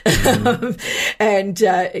there. And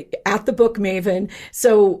at the Book Maven.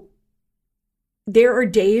 So there are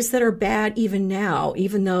days that are bad even now,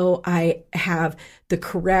 even though I have the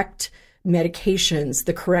correct medications,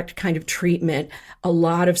 the correct kind of treatment, a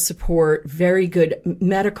lot of support, very good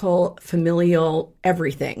medical, familial,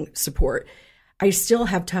 everything support. I still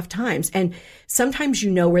have tough times. And sometimes you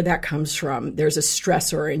know where that comes from. There's a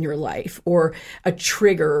stressor in your life or a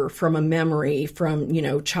trigger from a memory from,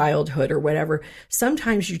 childhood or whatever.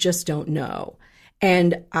 Sometimes you just don't know.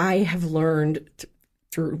 And I have learned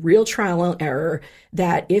through real trial and error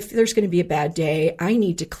that if there's going to be a bad day, I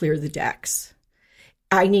need to clear the decks.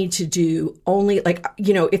 I need to do only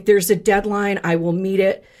if there's a deadline, I will meet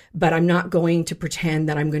it, but I'm not going to pretend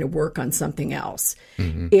that I'm going to work on something else.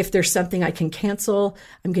 Mm-hmm. If there's something I can cancel,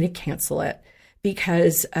 I'm going to cancel it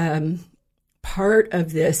because part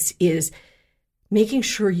of this is making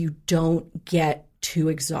sure you don't get too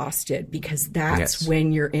exhausted because that's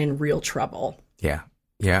when you're in real trouble. Yeah.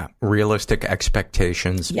 Yeah, realistic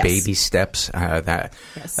expectations, baby steps, that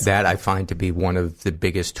I find to be one of the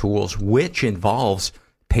biggest tools, which involves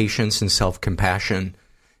patience and self-compassion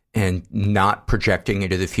and not projecting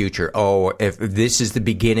into the future. Oh, if this is the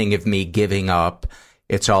beginning of me giving up,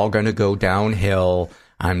 it's all going to go downhill.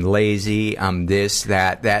 I'm lazy. I'm this,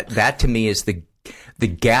 that. That to me is the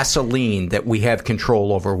gasoline that we have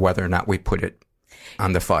control over whether or not we put it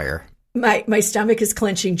on the fire. My stomach is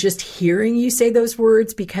clenching just hearing you say those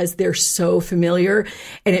words because they're so familiar.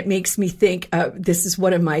 And it makes me think, this is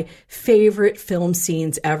one of my favorite film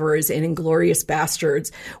scenes ever is in Inglourious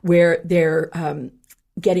Bastards, where they're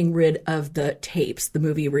getting rid of the tapes, the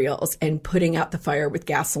movie reels, and putting out the fire with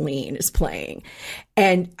gasoline is playing.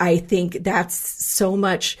 And I think that's so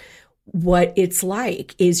much what it's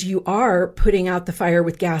like is you are putting out the fire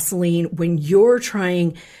with gasoline when you're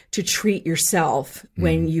trying to treat yourself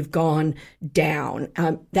when you've gone down.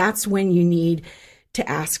 That's when you need to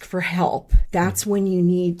ask for help. That's when you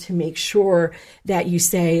need to make sure that you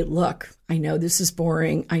say, look, I know this is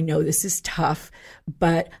boring. I know this is tough,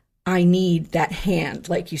 but I need that hand,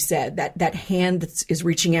 like you said, that hand that is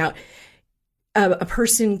reaching out. A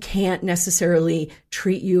person can't necessarily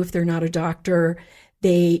treat you if they're not a doctor.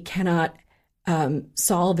 They cannot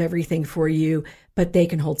solve everything for you, but they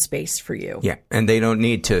can hold space for you. Yeah, and they don't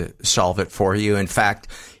need to solve it for you. In fact,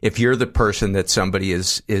 if you're the person that somebody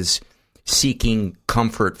is seeking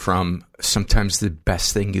comfort from, sometimes the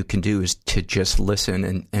best thing you can do is to just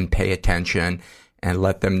listen and pay attention and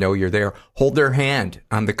let them know you're there. Hold their hand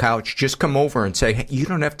on the couch. Just come over and say, hey, you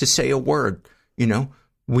don't have to say a word.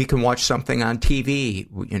 We can watch something on TV,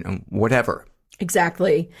 whatever.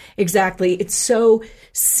 Exactly. It's so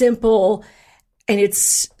simple and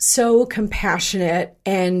it's so compassionate.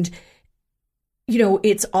 And,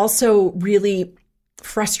 it's also really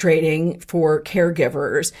frustrating for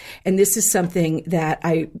caregivers. And this is something that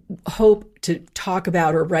I hope to talk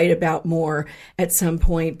about or write about more at some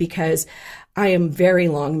point because I am very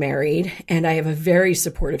long married and I have a very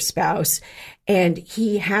supportive spouse. And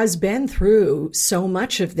he has been through so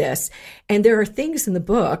much of this. And there are things in the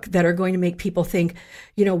book that are going to make people think,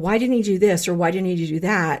 why didn't he do this or why didn't he do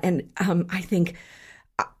that? And I think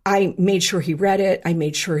I made sure he read it. I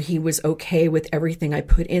made sure he was okay with everything I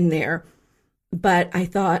put in there. But I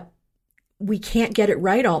thought, we can't get it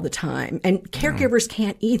right all the time. And caregivers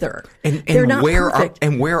can't either. And they're not perfect.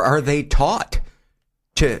 And where are they taught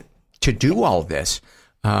to do all this?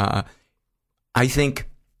 I think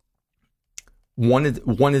one of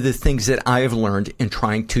the things that I have learned in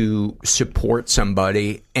trying to support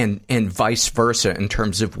somebody and vice versa in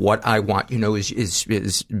terms of what I want, is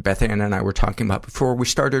Bethanne and I were talking about before we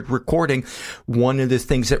started recording. One of the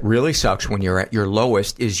things that really sucks when you're at your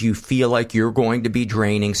lowest is you feel like you're going to be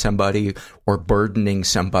draining somebody or burdening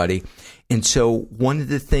somebody. And so one of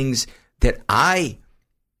the things that I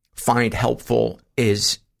find helpful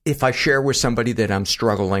is if I share with somebody that I'm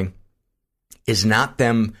struggling, is not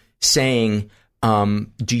them saying,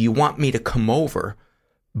 do you want me to come over?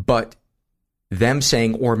 But them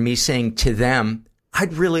saying, or me saying to them,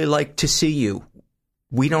 I'd really like to see you.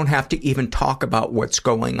 We don't have to even talk about what's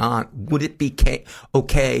going on. Would it be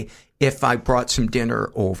okay if I brought some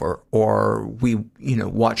dinner over, or we,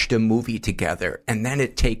 watched a movie together? And then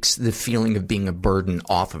it takes the feeling of being a burden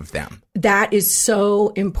off of them. That is so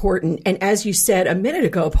important. And as you said a minute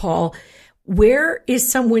ago, Paul, where is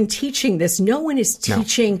someone teaching this? No one is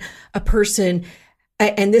teaching a person,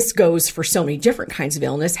 and this goes for so many different kinds of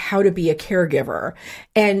illness, how to be a caregiver.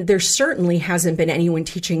 And there certainly hasn't been anyone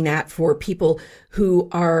teaching that for people who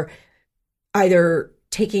are either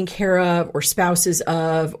taking care of or spouses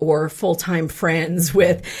of or full-time friends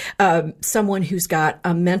with someone who's got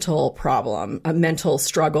a mental problem, a mental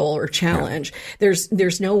struggle or challenge. Yeah.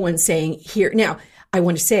 There's no one saying here. Now, I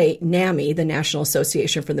want to say NAMI, the National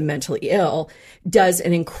Association for the Mentally Ill, does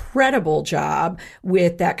an incredible job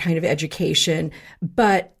with that kind of education,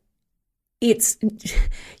 but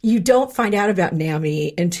you don't find out about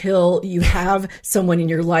NAMI until you have someone in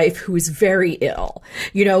your life who is very ill.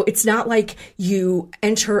 It's not like you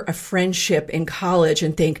enter a friendship in college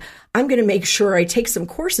and think, I'm going to make sure I take some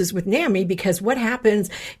courses with NAMI, because what happens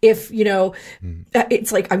if,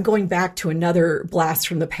 it's like I'm going back to another blast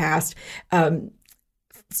from the past.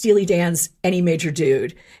 Steely Dan's Any Major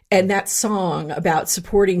Dude, and that song about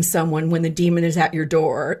supporting someone when the demon is at your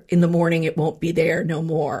door. In the morning, it won't be there no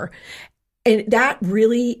more. And that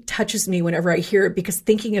really touches me whenever I hear it, because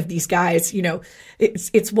thinking of these guys,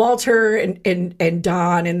 it's Walter and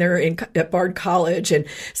Don, and they're at Bard College, and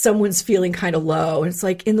someone's feeling kind of low. And it's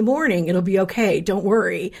like, in the morning, it'll be okay. Don't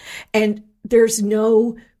worry. And there's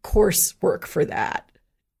no coursework for that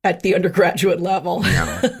at the undergraduate level.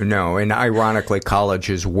 No. And ironically, college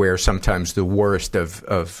is where sometimes the worst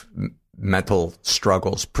of mental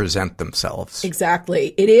struggles present themselves.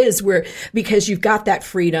 Exactly. It is because you've got that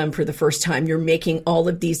freedom for the first time. You're making all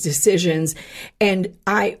of these decisions. And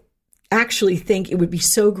I actually think it would be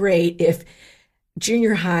so great if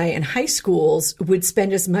junior high and high schools would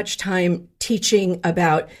spend as much time teaching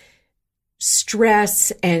about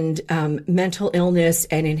stress and mental illness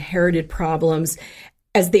and inherited problems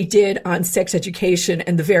as they did on sex education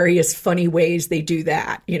and the various funny ways they do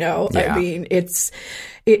that. Yeah. I mean, it's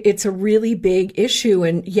a really big issue.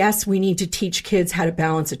 And yes, we need to teach kids how to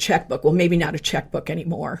balance a checkbook. Well, maybe not a checkbook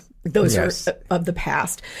anymore. Those are of the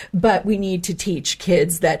past. But we need to teach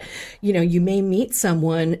kids that, you may meet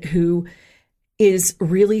someone who is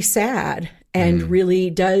really sad and really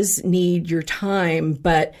does need your time,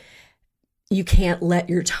 but you can't let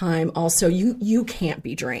your time also, you can't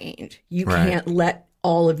be drained. You can't let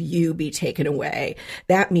all of you be taken away.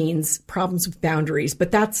 That means problems with boundaries, but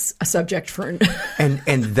that's a subject for and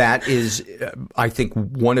that is, I think,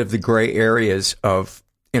 one of the gray areas of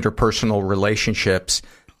interpersonal relationships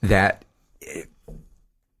that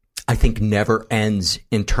I think never ends,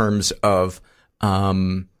 in terms of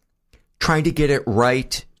trying to get it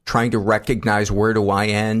right, trying to recognize, where do I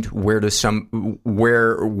end, where does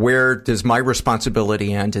my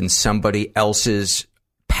responsibility end and somebody else's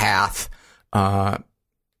path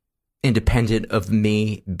independent of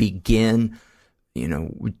me begin.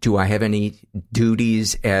 Do I have any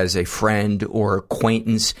duties as a friend or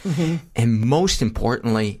acquaintance? And most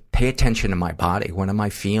importantly, pay attention to my body. What am I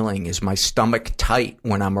feeling? Is my stomach tight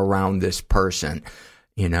when I'm around this person?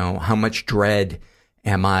 How much dread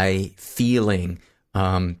am I feeling?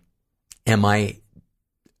 Am I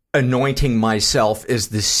anointing myself as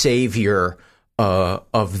the savior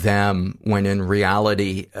of them, when in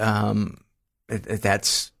reality,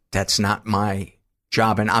 that's not my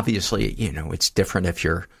job. And obviously, it's different if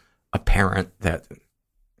you're a parent. That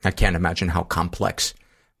I can't imagine how complex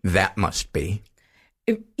that must be.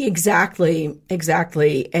 Exactly.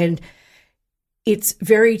 And it's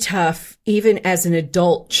very tough, even as an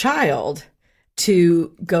adult child,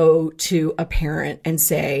 to go to a parent and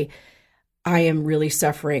say, I am really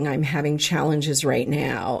suffering. I'm having challenges right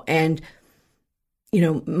now. And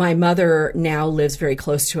my mother now lives very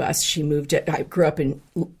close to us. I grew up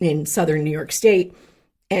in southern New York State,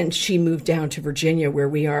 and she moved down to Virginia, where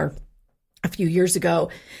we are, a few years ago.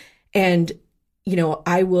 And,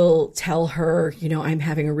 I will tell her, I'm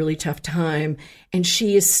having a really tough time. And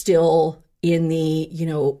she is still in the,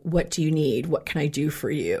 what do you need? What can I do for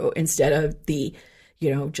you? Instead of the,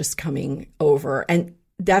 just coming over. And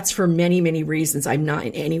that's for many, many reasons. I'm not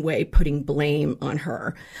in any way putting blame on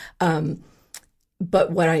her.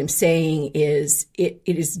 But what I'm saying is it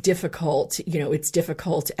is difficult. It's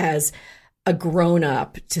difficult as a grown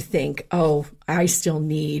up to think, oh, I still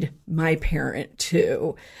need my parent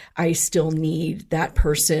too. I still need that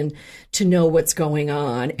person to know what's going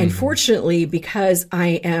on. And fortunately, because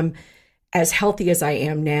I am as healthy as I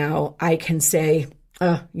am now, I can say,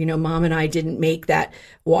 Mom and I didn't make that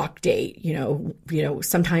walk date.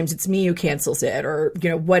 Sometimes it's me who cancels it, or,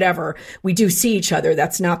 whatever. We do see each other.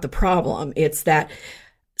 That's not the problem. It's that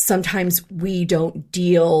sometimes we don't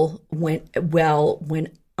deal when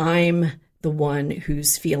I'm the one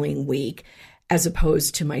who's feeling weak, as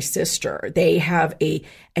opposed to my sister. They have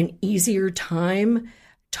an easier time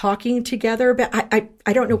talking together, but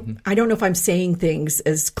I don't know. I don't know if I'm saying things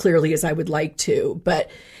as clearly as I would like to, but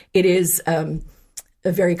it is a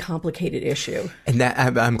very complicated issue. And that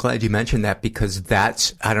I'm glad you mentioned that, because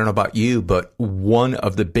that's, I don't know about you, but one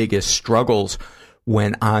of the biggest struggles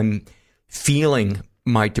when I'm feeling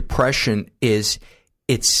my depression is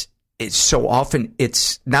it's so often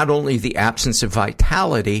it's not only the absence of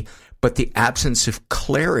vitality, but the absence of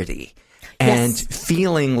clarity. And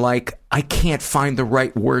feeling like I can't find the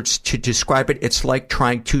right words to describe it. It's like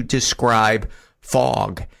trying to describe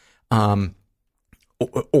fog,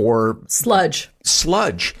 or sludge.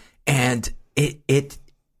 And it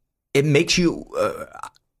makes you,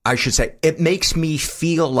 it makes me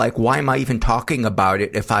feel like, why am I even talking about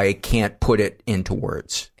it if I can't put it into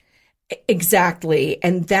words? Exactly.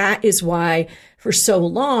 And that is why for so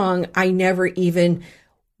long, I never even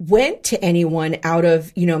went to anyone out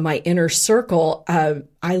of, my inner circle.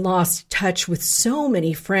 I lost touch with so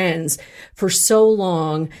many friends for so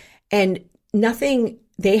long, and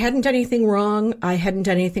they hadn't done anything wrong. I hadn't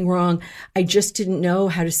done anything wrong. I just didn't know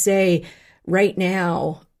how to say, right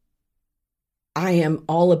now, I am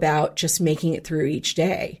all about just making it through each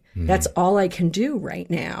day. That's all I can do right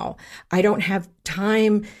now. I don't have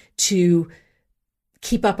time to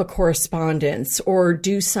keep up a correspondence or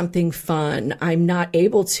do something fun. I'm not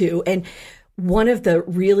able to. And one of the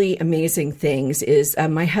really amazing things is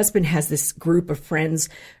my husband has this group of friends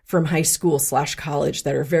from high school / college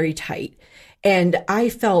that are very tight. And I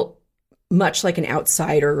felt much like an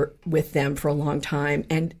outsider with them for a long time.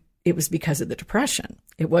 And it was because of the depression.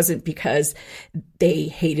 It wasn't because they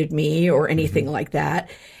hated me or anything like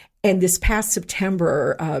that. And this past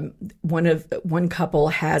September, one couple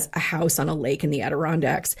has a house on a lake in the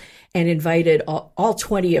Adirondacks, and invited all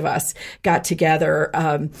 20 of us got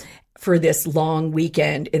together for this long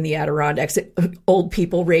weekend in the Adirondacks. Old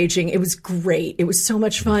people raging. It was great. It was so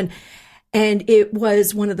much fun. And it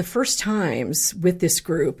was one of the first times with this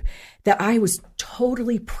group that I was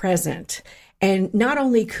totally present and not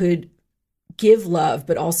only could give love,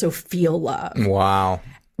 but also feel love. Wow.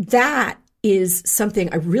 That is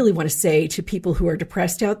something I really want to say to people who are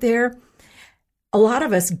depressed out there. A lot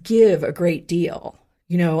of us give a great deal.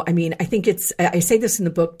 I think I say this in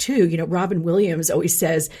the book too. Robin Williams always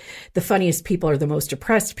says the funniest people are the most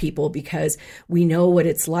depressed people, because we know what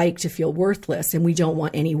it's like to feel worthless and we don't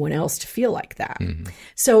want anyone else to feel like that.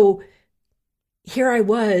 So here I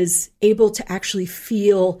was able to actually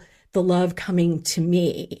feel the love coming to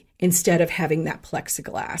me instead of having that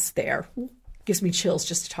plexiglass there. Gives me chills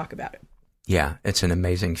just to talk about it. Yeah, it's an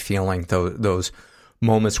amazing feeling, those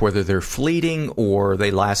moments, whether they're fleeting or they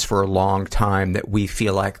last for a long time, that we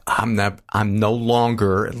feel like I'm no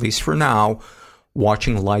longer, at least for now,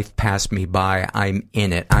 watching life pass me by. I'm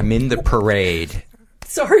in it. I'm in the parade.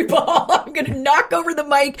 Sorry, Paul. I'm going to knock over the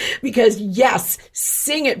mic because, yes,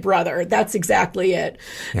 sing it, brother. That's exactly it.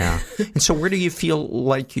 Yeah. And so where do you feel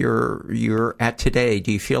like you're at today?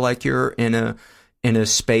 Do you feel like you're in a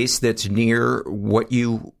space that's near what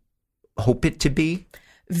you hope it to be?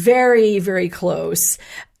 Very, very close.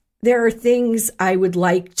 There are things I would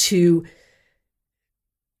like to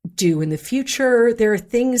do in the future. There are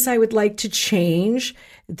things I would like to change.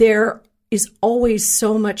 There is always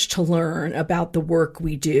so much to learn about the work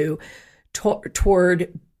we do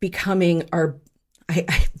toward becoming I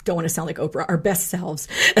don't want to sound like Oprah, our best selves.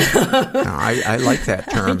 I like that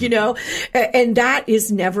term. And that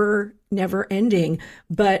is never ending.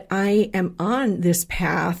 But I am on this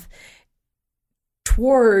path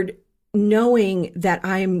toward knowing that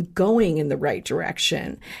I'm going in the right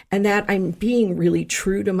direction and that I'm being really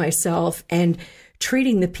true to myself and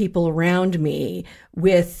treating the people around me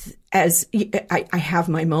as I have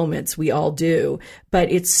my moments, we all do, but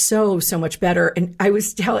it's so much better. And I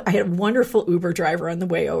had a wonderful Uber driver on the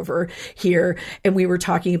way over here, and we were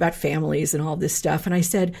talking about families and all this stuff. And I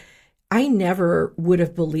said, I never would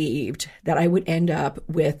have believed that I would end up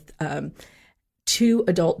with 2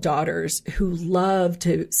 adult daughters who love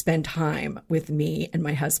to spend time with me and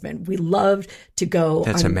my husband. We loved to go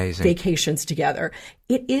on amazing. Vacations together.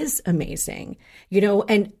 It is amazing,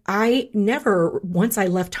 and I never, once I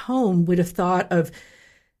left home, would have thought of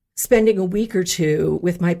spending a week or 2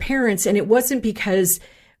 with my parents. And it wasn't because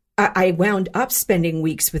I wound up spending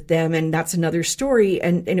weeks with them, and that's another story,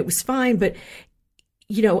 and it was fine. But,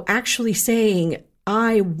 actually saying,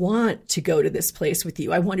 I want to go to this place with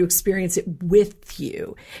you. I want to experience it with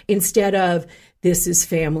you instead of this is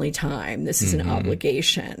family time. This is an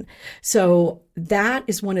obligation. So that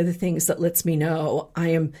is one of the things that lets me know I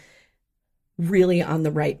am really on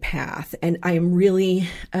the right path. And I am really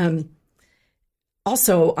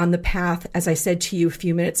also on the path, as I said to you a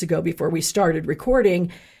few minutes ago before we started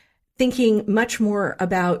recording, thinking much more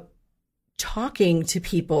about talking to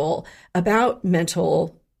people about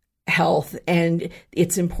mental health and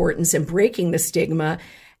its importance and breaking the stigma.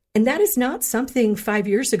 And that is not something 5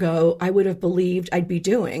 years ago I would have believed I'd be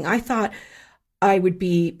doing. I thought I would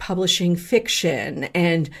be publishing fiction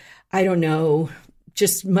and I don't know,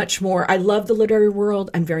 just much more. I love the literary world.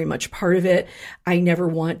 I'm very much part of it. I never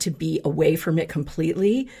want to be away from it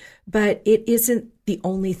completely, but it isn't the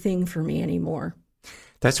only thing for me anymore.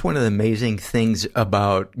 That's one of the amazing things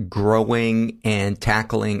about growing and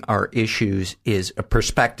tackling our issues is a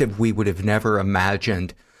perspective we would have never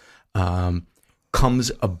imagined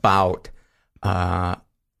comes about. And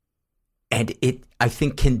it, I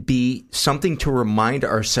think, can be something to remind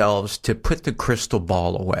ourselves to put the crystal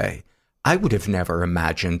ball away. I would have never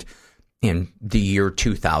imagined in the year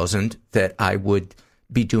 2000 that I would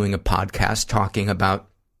be doing a podcast talking about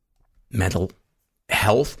mental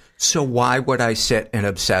health. So why would I sit and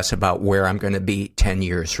obsess about where I'm going to be 10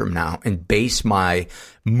 years from now and base my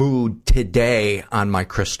mood today on my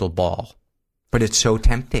crystal ball? But it's so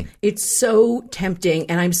tempting. It's so tempting.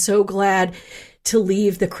 And I'm so glad to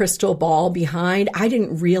leave the crystal ball behind. I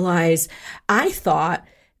didn't realize, I thought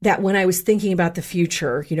that when I was thinking about the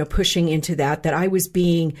future, pushing into that I was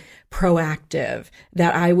being proactive,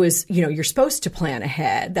 that I was, you're supposed to plan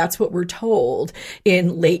ahead. That's what we're told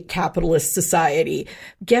in late capitalist society.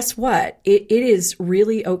 Guess what? It is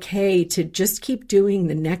really okay to just keep doing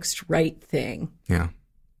the next right thing. Yeah,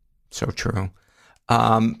 so true.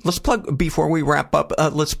 Let's plug, before we wrap up,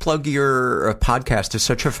 let's plug your podcast. It's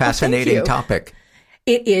such a fascinating topic.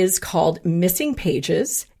 It is called Missing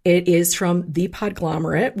Pages. It is from The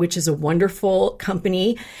Podglomerate, which is a wonderful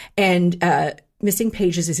company. And Missing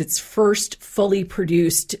Pages is its first fully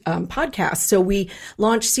produced podcast. So we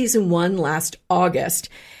launched season 1 last August.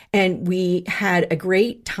 And we had a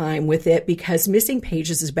great time with it because Missing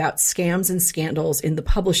Pages is about scams and scandals in the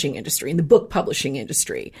publishing industry, in the book publishing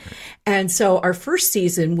industry. And so our first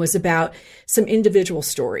season was about some individual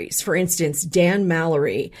stories. For instance, Dan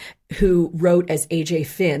Mallory, who wrote as A.J.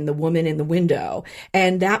 Finn, The Woman in the Window.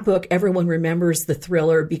 And that book, everyone remembers the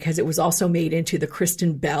thriller because it was also made into the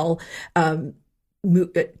Kristen Bell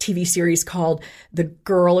TV series called The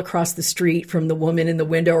Girl Across the Street from the Woman in the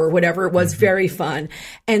Window, or whatever it was. Very fun.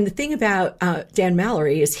 And the thing about Dan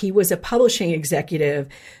Mallory is he was a publishing executive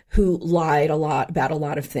who lied a lot about a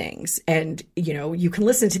lot of things. And, you can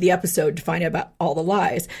listen to the episode to find out about all the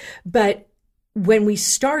lies. But when we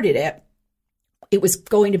started it, it was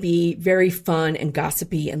going to be very fun and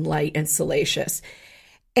gossipy and light and salacious.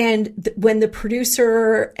 And when the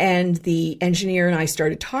producer and the engineer and I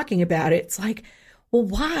started talking about it, it's like, well,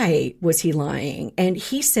 why was he lying? And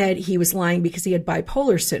he said he was lying because he had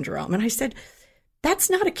bipolar syndrome. And I said, that's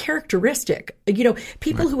not a characteristic.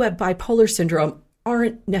 People who have bipolar syndrome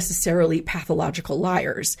aren't necessarily pathological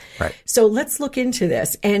liars. Right. So let's look into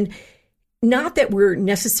this. And not that we're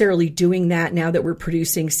necessarily doing that now that we're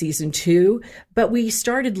producing season 2, but we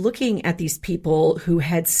started looking at these people who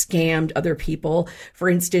had scammed other people. For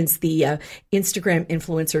instance, the Instagram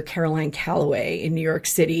influencer Caroline Calloway in New York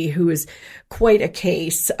City, who is quite a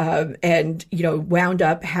case and, wound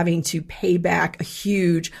up having to pay back a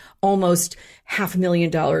huge, almost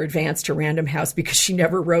 $500,000 advance to Random House because she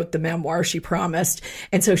never wrote the memoir she promised.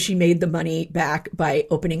 And so she made the money back by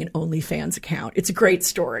opening an OnlyFans account. It's a great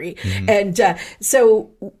story. Mm-hmm. And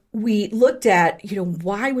so we looked at,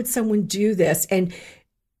 why would someone do this? And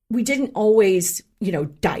we didn't always,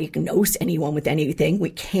 diagnose anyone with anything.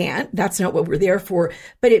 We can't. That's not what we're there for.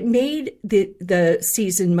 But it made the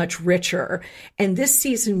season much richer. And this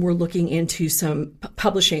season, we're looking into some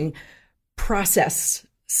publishing process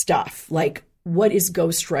stuff, like what is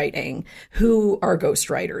ghostwriting? Who are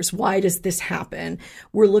ghostwriters? Why does this happen?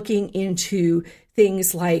 We're looking into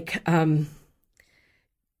things like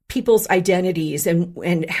people's identities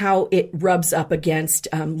and how it rubs up against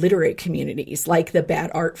literary communities, like the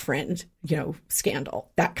bad art friend,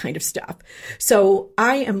 scandal, that kind of stuff. So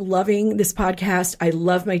I am loving this podcast. I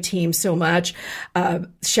love my team so much.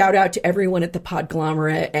 Shout out to everyone at the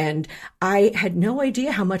Podglomerate. And I had no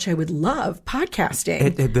idea how much I would love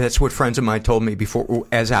podcasting. That's what friends of mine told me before,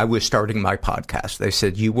 as I was starting my podcast. They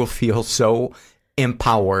said, you will feel so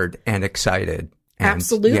empowered and excited. And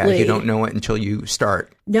absolutely. Yeah, you don't know it until you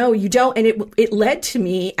start. No, you don't. And it led to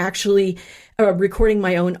me actually recording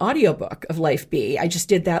my own audiobook of Life Be. I just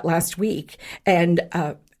did that last week. And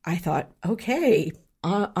I thought, okay,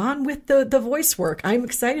 on with the voice work. I'm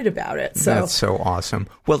excited about it. So that's so awesome.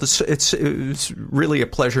 Well, it's really a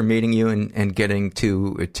pleasure meeting you and getting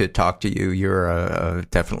to talk to you. You're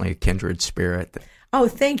definitely a kindred spirit. Oh,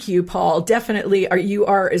 thank you, Paul. Definitely you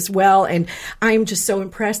are as well. And I'm just so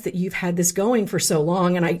impressed that you've had this going for so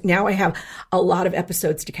long. And now I have a lot of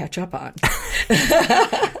episodes to catch up on.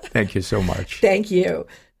 Thank you so much. Thank you.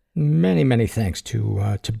 Many, many thanks to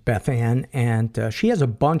Bethanne. And she has a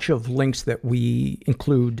bunch of links that we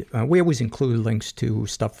include. We always include links to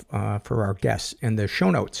stuff for our guests in the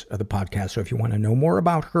show notes of the podcast. So if you want to know more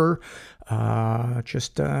about her,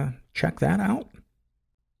 just check that out.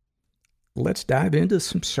 Let's dive into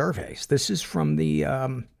some surveys. This is from the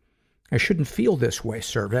I Shouldn't Feel This Way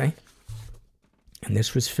survey. And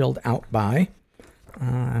this was filled out by,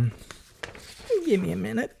 give me a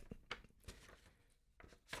minute.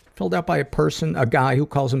 Filled out by a guy who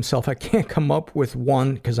calls himself, I can't come up with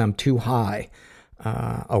one because I'm too high.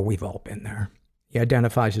 We've all been there. He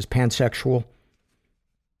identifies as pansexual,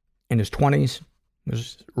 in his 20s,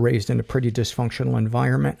 was raised in a pretty dysfunctional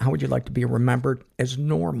environment. How would you like to be remembered? As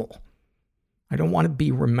normal. I don't want to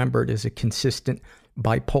be remembered as a consistent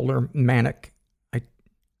bipolar manic. I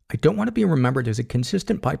don't want to be remembered as a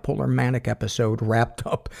consistent bipolar manic episode wrapped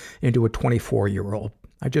up into a 24-year-old.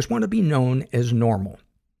 I just want to be known as normal.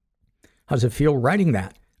 How does it feel writing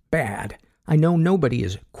that? Bad. I know nobody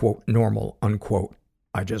is, quote, normal, unquote.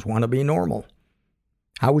 I just want to be normal.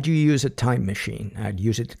 How would you use a time machine? I'd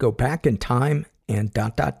use it to go back in time and ...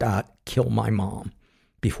 kill my mom.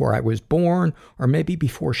 Before I was born, or maybe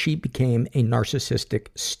before she became a narcissistic,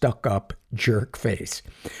 stuck-up jerk face.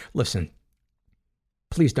 Listen,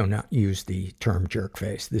 please do not use the term jerk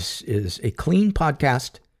face. This is a clean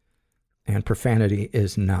podcast, and profanity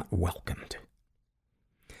is not welcomed.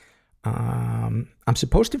 I'm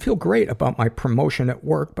supposed to feel great about my promotion at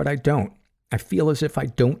work, but I don't. I feel as if I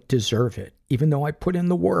don't deserve it. Even though I put in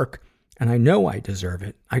the work, and I know I deserve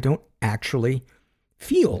it, I don't actually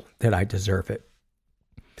feel that I deserve it.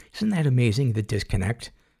 Isn't that amazing, the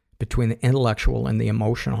disconnect between the intellectual and the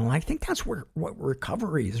emotional? And I think that's what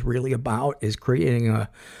recovery is really about, is creating a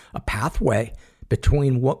pathway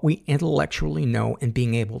between what we intellectually know and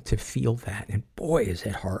being able to feel that. And boy, is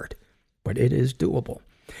it hard, but it is doable.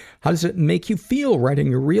 How does it make you feel writing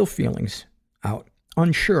your real feelings out?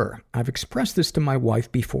 Unsure. I've expressed this to my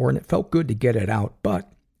wife before, and it felt good to get it out,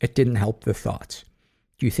 but it didn't help the thoughts.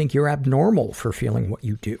 Do you think you're abnormal for feeling what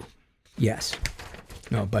you do? Yes.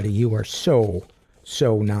 No, buddy, you are so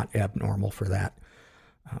not abnormal for that.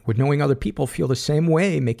 Would knowing other people feel the same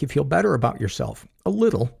way make you feel better about yourself? A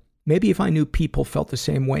little. Maybe if I knew people felt the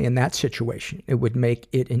same way in that situation, it would make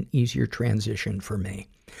it an easier transition for me.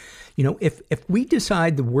 If we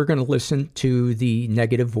decide that we're going to listen to the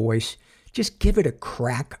negative voice, just give it a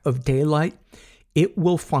crack of daylight. It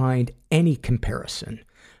will find any comparison.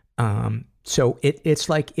 So it's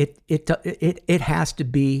like it has to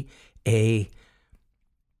be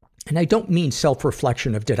and I don't mean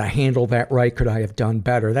self-reflection of, did I handle that right? Could I have done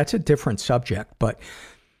better? That's a different subject. But,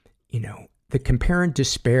 the compare and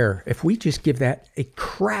despair, if we just give that a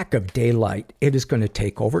crack of daylight, it is going to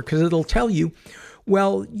take over, because it'll tell you,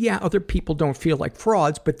 well, yeah, other people don't feel like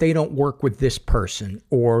frauds, but they don't work with this person,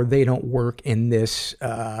 or they don't work in this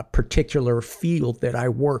particular field that I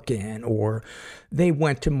work in, or they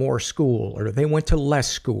went to more school, or they went to less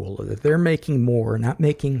school, or they're making more, not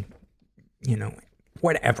making,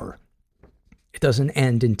 whatever. It doesn't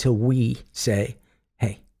end until we say,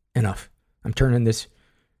 hey, enough. I'm turning this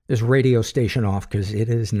radio station off because it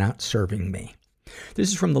is not serving me. This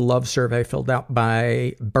is from the love survey filled out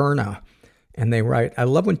by Berna. And they write, I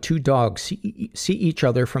love when two dogs see each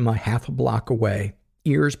other from a half a block away,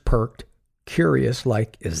 ears perked, curious,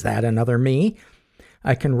 like, is that another me?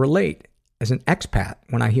 I can relate as an expat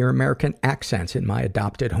when I hear American accents in my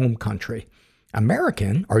adopted home country.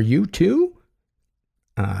 American? Are you too?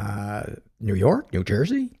 New York, New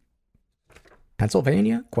Jersey,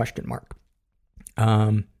 Pennsylvania? ?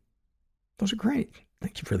 Those are great.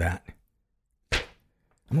 Thank you for that.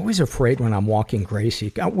 I'm always afraid when I'm walking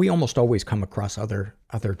Gracie. We almost always come across other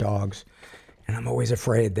dogs, and I'm always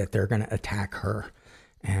afraid that they're going to attack her.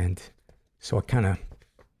 And so I kind of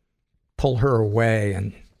pull her away,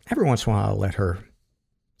 and every once in a while I'll let her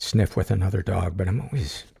sniff with another dog, but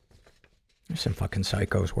there's some fucking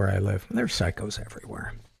psychos where I live. There's psychos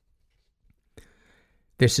everywhere.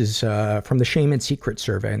 This is from the Shame and Secret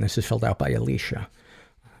survey, and this is filled out by Alicia.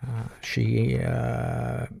 She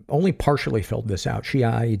only partially filled this out. She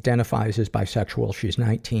identifies as bisexual. She's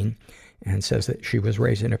 19 and says that she was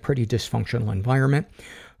raised in a pretty dysfunctional environment.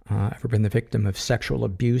 Ever been the victim of sexual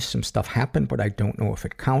abuse? Some stuff happened, but I don't know if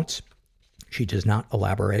it counts. She does not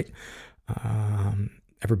elaborate.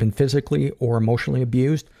 Ever been physically or emotionally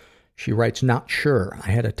abused? She writes, not sure. I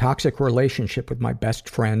had a toxic relationship with my best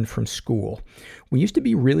friend from school. We used to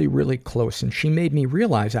be really, really close, and she made me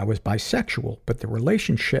realize I was bisexual, but the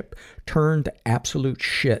relationship turned to absolute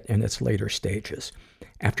shit in its later stages.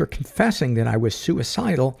 After confessing that I was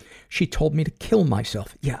suicidal, she told me to kill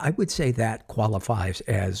myself. Yeah, I would say that qualifies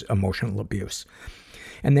as emotional abuse.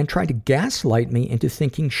 And then tried to gaslight me into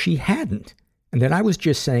thinking she hadn't, and that I was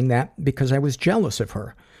just saying that because I was jealous of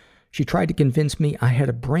her. She tried to convince me I had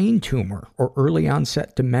a brain tumor or early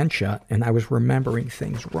onset dementia and I was remembering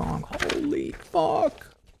things wrong. Holy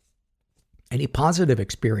fuck. Any positive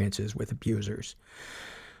experiences with abusers?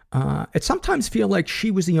 It sometimes feels like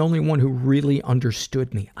she was the only one who really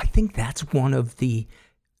understood me. I think that's one of the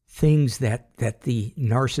things that the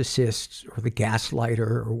narcissist or the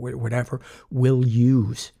gaslighter or whatever will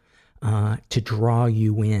use to draw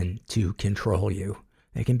you in, to control you.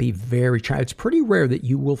 They can be very charming. It's pretty rare that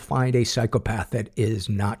you will find a psychopath that is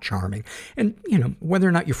not charming. And, whether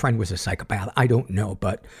or not your friend was a psychopath, I don't know.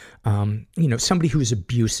 But, somebody who's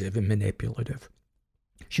abusive and manipulative.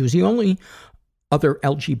 She was the only other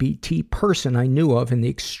LGBT person I knew of in the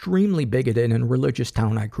extremely bigoted and religious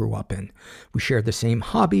town I grew up in. We shared the same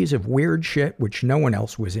hobbies of weird shit, which no one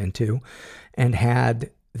else was into, and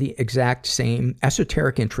had the exact same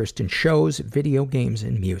esoteric interest in shows, video games,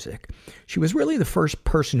 and music. She was really the first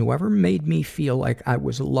person who ever made me feel like I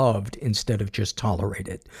was loved instead of just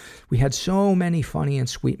tolerated. We had so many funny and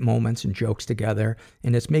sweet moments and jokes together,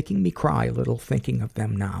 and it's making me cry a little thinking of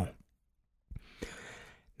them now.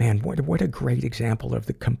 Man, what a great example of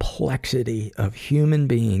the complexity of human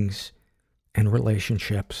beings and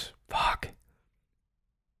relationships. Fuck.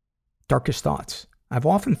 Darkest thoughts. I've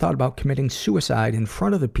often thought about committing suicide in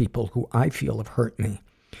front of the people who I feel have hurt me.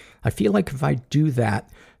 I feel like if I do that,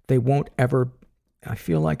 they won't ever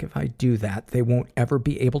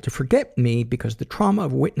be able to forget me because the trauma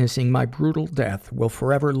of witnessing my brutal death will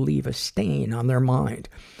forever leave a stain on their mind.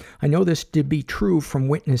 I know this to be true from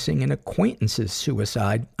witnessing an acquaintance's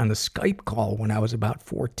suicide on a Skype call when I was about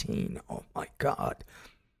 14. Oh my God.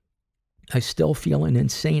 I still feel an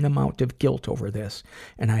insane amount of guilt over this,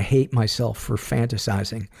 and I hate myself for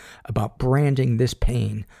fantasizing about branding this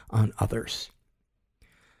pain on others.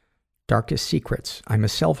 Darkest secrets. I'm a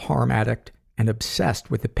self-harm addict and obsessed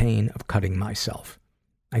with the pain of cutting myself.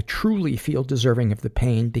 I truly feel deserving of the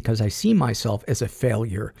pain because I see myself as a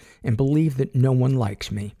failure and believe that no one likes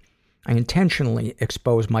me. I intentionally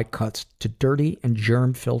expose my cuts to dirty and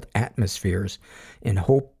germ-filled atmospheres in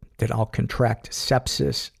hope that I'll contract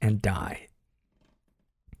sepsis and die.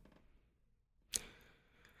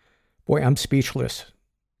 Boy, I'm speechless.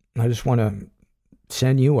 I just want to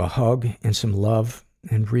send you a hug and some love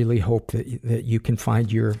and really hope that you can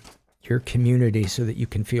find your community so that you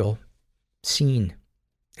can feel seen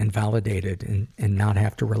and validated and not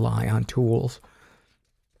have to rely on tools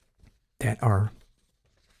that are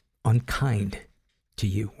unkind to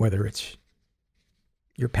you, whether it's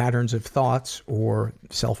your patterns of thoughts or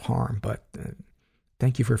self-harm. But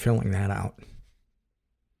thank you for filling that out.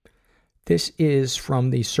 This is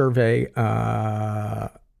from the survey,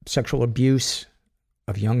 sexual abuse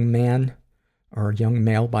of young man or young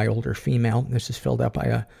male by older female. This is filled out by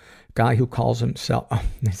a guy who calls himself,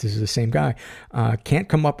 this is the same guy, can't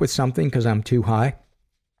come up with something because I'm too high.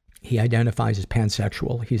 He identifies as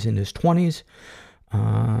pansexual. He's in his 20s.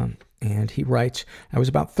 And he writes, I was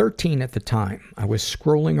about 13 at the time. I was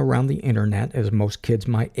scrolling around the internet, as most kids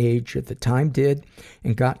my age at the time did,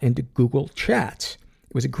 and got into Google Chats.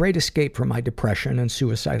 It was a great escape from my depression and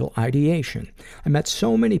suicidal ideation. I met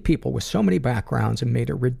so many people with so many backgrounds and made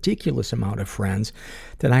a ridiculous amount of friends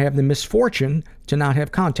that I have the misfortune to not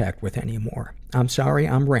have contact with anymore. I'm sorry,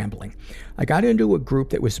 I'm rambling. I got into a group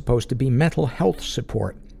that was supposed to be mental health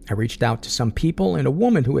support. I reached out to some people, and a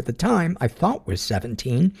woman who at the time I thought was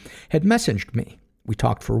 17 had messaged me. We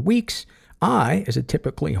talked for weeks. I, as a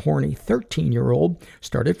typically horny 13-year-old,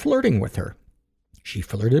 started flirting with her. She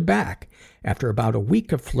flirted back. After about a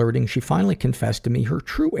week of flirting, she finally confessed to me her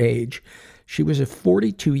true age. She was a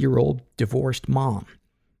 42-year-old divorced mom.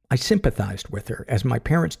 I sympathized with her, as my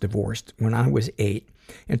parents divorced when I was 8,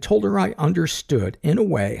 and told her I understood, in a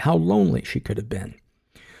way, how lonely she could have been.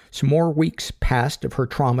 Some more weeks passed of her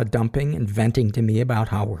trauma dumping and venting to me about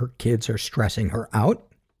how her kids are stressing her out.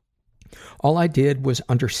 All I did was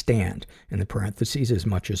understand, in the parentheses, as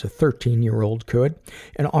much as a 13-year-old could,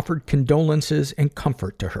 and offered condolences and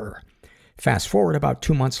comfort to her. Fast forward about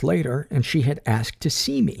 2 months later, and she had asked to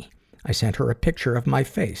see me. I sent her a picture of my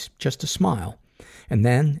face, just a smile. And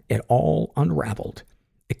then it all unraveled.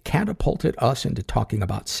 It catapulted us into talking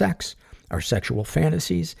about sex, our sexual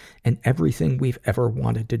fantasies, and everything we've ever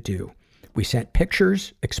wanted to do. We sent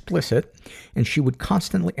pictures, explicit, and she would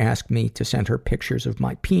constantly ask me to send her pictures of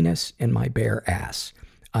my penis and my bare ass.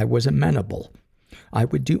 I was amenable. I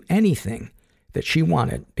would do anything that she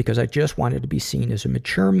wanted because I just wanted to be seen as a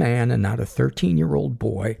mature man and not a 13-year-old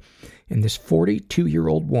boy, and this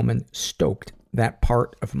 42-year-old woman stoked that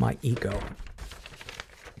part of my ego.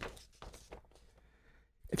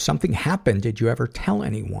 If something happened, did you ever tell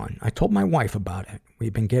anyone? I told my wife about it.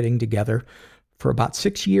 We'd been getting together for about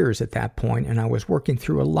 6 years at that point, and I was working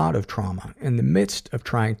through a lot of trauma. In the midst of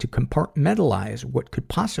trying to compartmentalize what could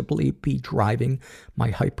possibly be driving my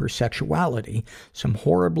hypersexuality, some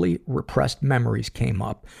horribly repressed memories came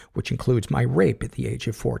up, which includes my rape at the age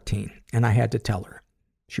of 14, and I had to tell her.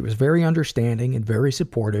 She was very understanding and very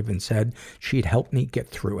supportive and said she'd help me get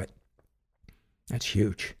through it. That's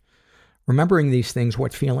huge. Remembering these things,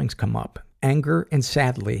 what feelings come up? Anger and,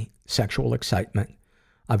 sadly, sexual excitement.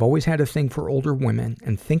 I've always had a thing for older women,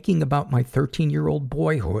 and thinking about my 13-year-old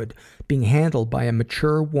boyhood being handled by a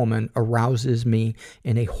mature woman arouses me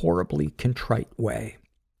in a horribly contrite way.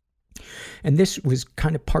 And this was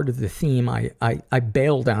kind of part of the theme I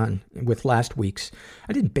bailed on with last week's.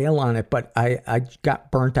 I didn't bail on it, but I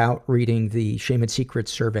got burnt out reading the Shame and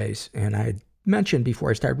Secrets surveys, and I mentioned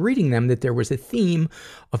before I started reading them that there was a theme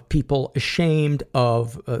of people ashamed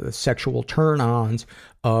of sexual turn-ons,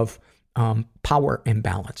 of power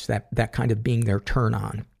imbalance, that kind of being their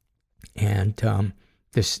turn-on. And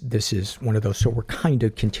this is one of those. So we're kind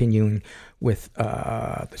of continuing with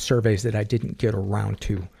the surveys that I didn't get around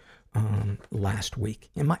to last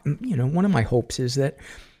week. And one of my hopes is that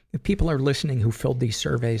if people are listening who filled these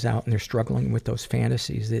surveys out and they're struggling with those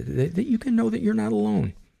fantasies, that you can know that you're not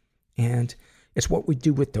alone. And it's what we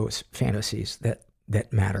do with those fantasies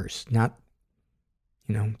that matters. Not,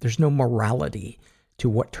 there's no morality to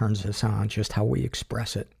what turns us on, just how we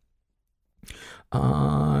express it.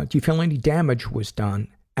 Do you feel any damage was done?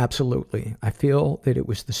 Absolutely. I feel that it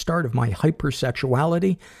was the start of my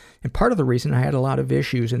hypersexuality and part of the reason I had a lot of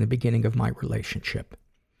issues in the beginning of my relationship.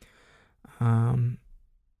 Let's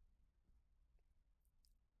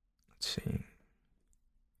see.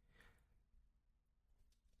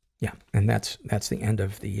 Yeah, and that's the end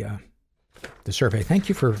of the survey. Thank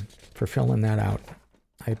you for filling that out.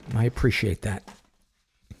 I appreciate that.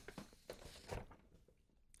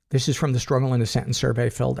 This is from the Struggle in a Sentence survey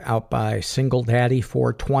filled out by Single Daddy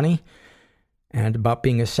 420. And about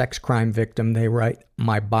being a sex crime victim, they write,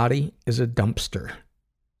 "My body is a dumpster."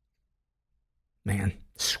 Man,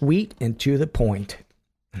 sweet and to the point.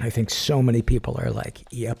 And I think so many people are like,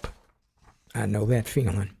 yep, I know that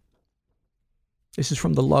feeling. This is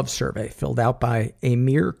from the Love survey filled out by A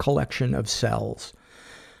Mere Collection of Cells.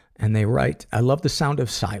 And they write, "I love the sound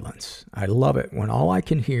of silence. I love it when all I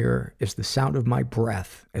can hear is the sound of my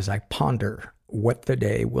breath as I ponder what the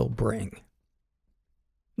day will bring."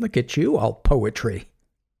 Look at you, all poetry.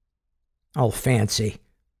 All fancy.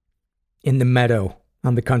 In the meadow,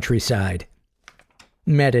 on the countryside.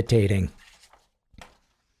 Meditating.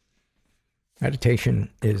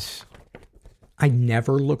 Meditation is... I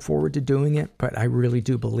never look forward to doing it, but I really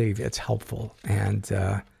do believe it's helpful. And,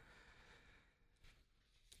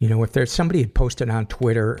 if there's somebody had posted on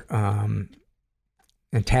Twitter and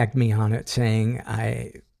tagged me on it saying,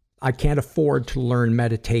 I can't afford to learn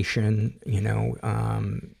meditation,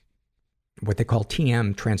 what they call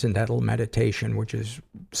TM, Transcendental Meditation, which is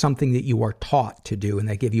something that you are taught to do, and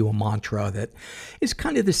they give you a mantra that is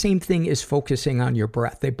kind of the same thing as focusing on your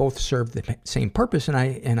breath. They both serve the same purpose, and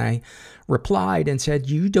I replied and said,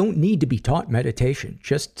 you don't need to be taught meditation.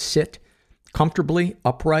 Just sit comfortably,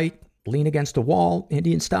 upright, lean against a wall,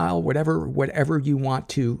 Indian style, whatever you want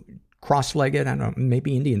to, cross-legged. I don't know,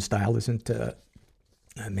 maybe Indian style isn't...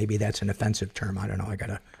 maybe that's an offensive term. I don't know. I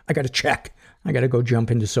gotta check. I gotta go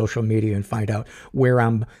jump into social media and find out where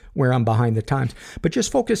I'm behind the times. But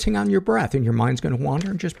just focusing on your breath, and your mind's gonna wander,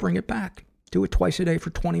 and just bring it back. Do it twice a day for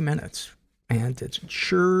 20 minutes. and it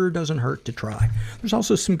sure doesn't hurt to try. There's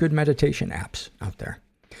also some good meditation apps out there.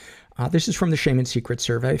 This is from the Shame and Secret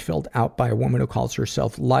survey filled out by a woman who calls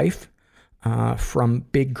herself Life, from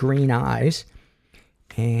Big Green Eyes.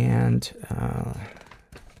 And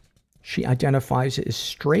she identifies as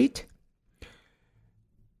straight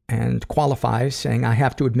and qualifies, saying, I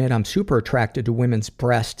have to admit I'm super attracted to women's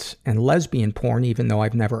breasts and lesbian porn, even though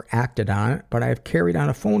I've never acted on it, but I have carried on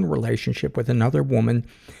a phone relationship with another woman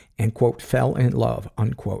and, quote, fell in love,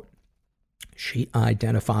 unquote. She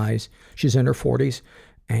identifies, she's in her 40s,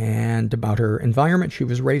 and about her environment she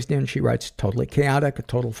was raised in, she writes, totally chaotic, a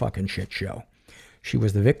total fucking shit show. She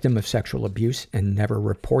was the victim of sexual abuse and never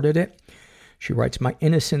reported it. She writes, my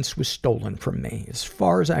innocence was stolen from me. As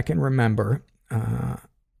far as I can remember,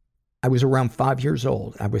 I was around 5 years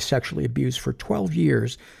old. I was sexually abused for 12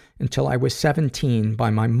 years until I was 17 by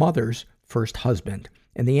my mother's first husband.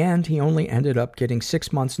 In the end, he only ended up getting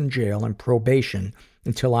 6 months in jail and probation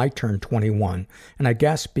until I turned 21. And I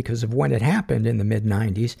guess because of when it happened in the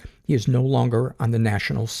mid-90s, he is no longer on the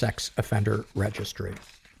National Sex Offender Registry.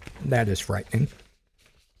 That is frightening.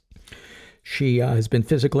 She has been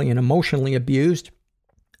physically and emotionally abused.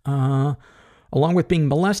 Along with being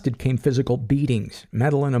molested came physical beatings,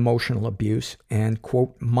 mental and emotional abuse, and,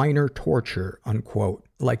 quote, minor torture, unquote,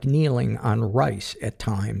 like kneeling on rice at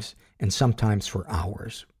times and sometimes for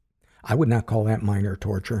hours. I would not call that minor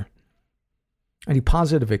torture. Any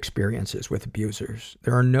positive experiences with abusers?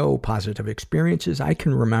 There are no positive experiences I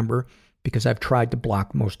can remember because I've tried to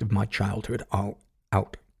block most of my childhood out.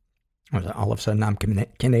 All of a sudden I'm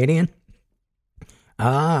Canadian?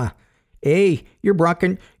 Hey, you're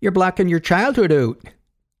blocking your childhood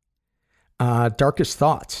out. Darkest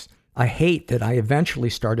thoughts. I hate that I eventually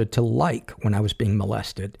started to like when I was being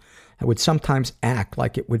molested. I would sometimes act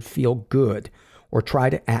like it would feel good or try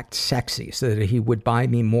to act sexy so that he would buy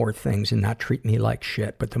me more things and not treat me like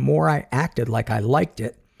shit. But the more I acted like I liked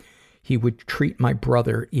it, he would treat my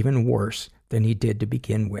brother even worse than he did to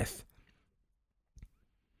begin with.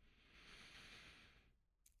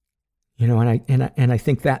 You know, and I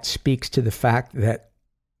think that speaks to the fact that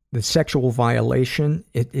the sexual violation,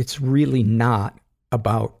 it's really not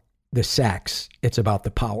about the sex. It's about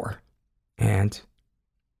the power. And,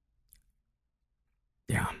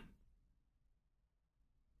 yeah.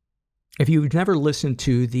 If you've never listened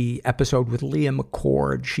to the episode with Leah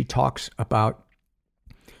McCord, she talks about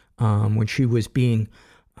when she was being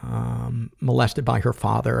molested by her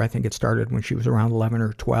father. I think it started when she was around 11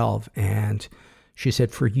 or 12, and she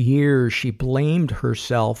said for years she blamed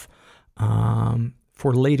herself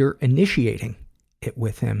for later initiating it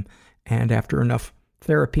with him. And after enough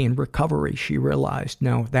therapy and recovery, she realized,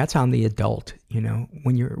 no, that's on the adult. You know,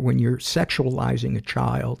 when you're sexualizing a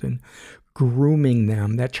child and grooming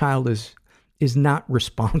them, that child is not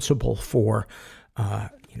responsible for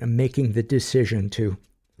making the decision to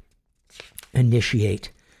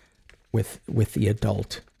initiate with the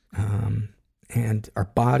adult. And our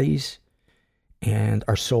bodies and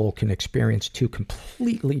our soul can experience two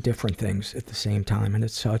completely different things at the same time, and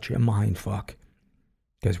it's such a mind fuck.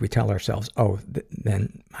 Because we tell ourselves,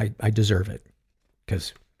 then I deserve it,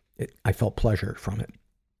 because I felt pleasure from it.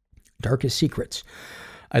 Darkest secrets.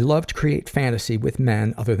 I love to create fantasy with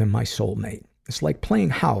men other than my soulmate. It's like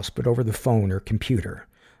playing house, but over the phone or computer.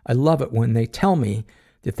 I love it when they tell me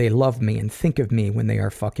that they love me and think of me when they are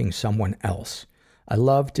fucking someone else. I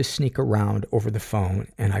love to sneak around over the phone,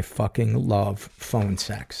 and I fucking love phone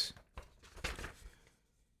sex.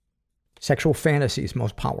 Sexual fantasies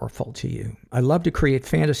most powerful to you. I love to create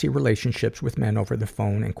fantasy relationships with men over the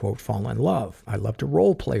phone and, quote, fall in love. I love to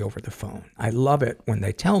role play over the phone. I love it when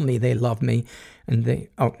they tell me they love me and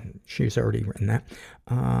she's already written that.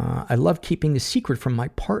 I love keeping a secret from my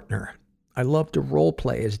partner. I love to role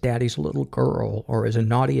play as daddy's little girl or as a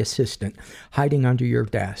naughty assistant, hiding under your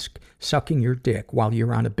desk, sucking your dick while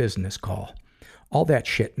you're on a business call. All that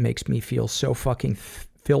shit makes me feel so fucking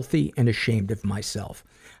filthy and ashamed of myself.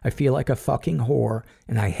 I feel like a fucking whore,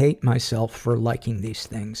 and I hate myself for liking these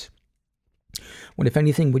things. What, if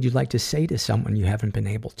anything, would you like to say to someone you haven't been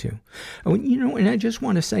able to? And I just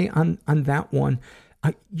want to say on that one,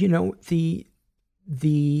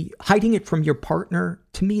 the hiding it from your partner,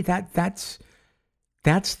 to me, that's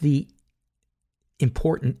the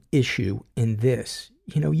important issue in this.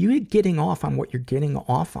 You getting off on what you're getting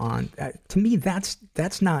off on, to me, that's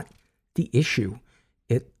not the issue.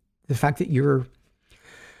 The fact that you're...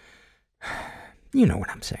 You know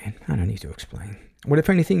what I'm saying. I don't need to explain. What, if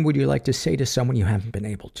anything, would you like to say to someone you haven't been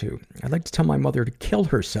able to? I'd like to tell my mother to kill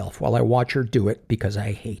herself while I watch her do it because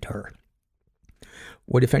I hate her.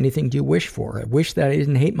 What, if anything, do you wish for? I wish that I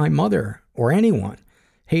didn't hate my mother or anyone.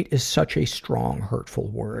 Hate is such a strong, hurtful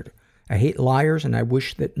word. I hate liars, and I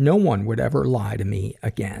wish that no one would ever lie to me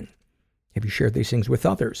again. Have you shared these things with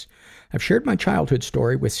others? I've shared my childhood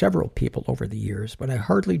story with several people over the years, but I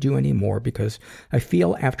hardly do anymore because I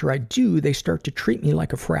feel after I do, they start to treat me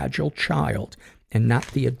like a fragile child and not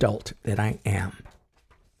the adult that I am.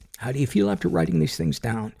 How do you feel after writing these things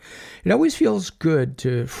down? It always feels good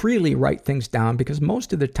to freely write things down because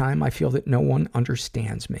most of the time I feel that no one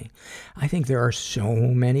understands me. I think there are so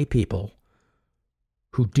many people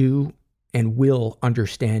who do and will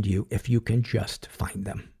understand you if you can just find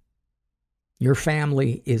them. Your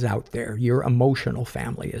family is out there. Your emotional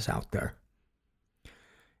family is out there.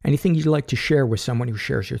 Anything you'd like to share with someone who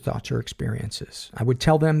shares your thoughts or experiences? I would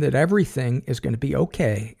tell them that everything is going to be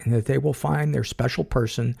okay and that they will find their special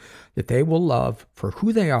person that they will love for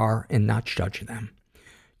who they are and not judge them.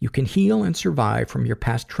 You can heal and survive from your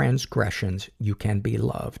past transgressions. You can be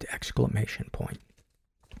loved! !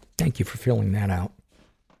 Thank you for filling that out.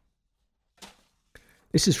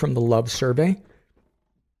 This is from the Love Survey.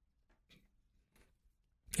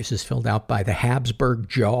 This is filled out by the Habsburg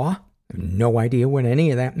Jaw. I have no idea what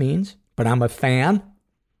any of that means, but I'm a fan.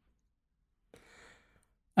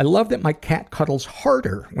 I love that my cat cuddles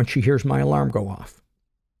harder when she hears my alarm go off.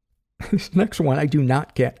 This next one I do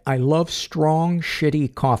not get. I love strong,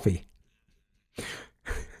 shitty coffee.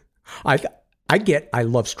 I get I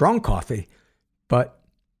love strong coffee, but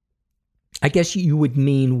I guess you would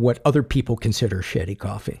mean what other people consider shitty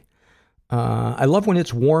coffee. I love when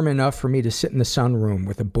it's warm enough for me to sit in the sunroom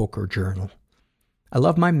with a book or journal. I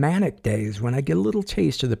love my manic days when I get a little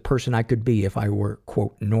taste of the person I could be if I were,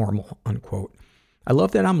 quote, normal, unquote. I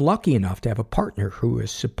love that I'm lucky enough to have a partner who is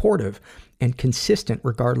supportive and consistent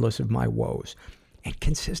regardless of my woes. And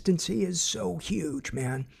consistency is so huge,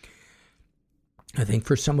 man. I think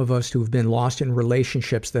for some of us who have been lost in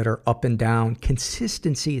relationships that are up and down,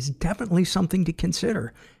 consistency is definitely something to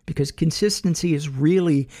consider because consistency is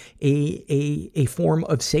really a form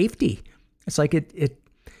of safety. It's like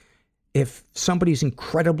if somebody's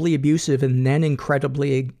incredibly abusive and then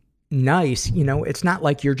incredibly nice, it's not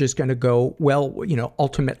like you're just going to go, well,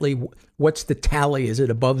 ultimately, what's the tally? Is it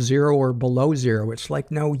above 0 or below 0? It's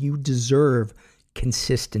like, no, you deserve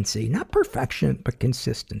consistency. Not perfection, but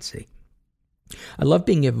consistency. I love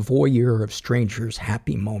being a voyeur of strangers'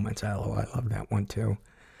 happy moments. I love that one too.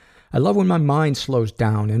 I love when my mind slows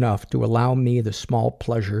down enough to allow me the small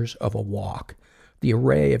pleasures of a walk, the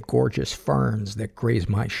array of gorgeous ferns that graze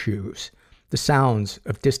my shoes, the sounds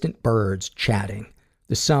of distant birds chatting,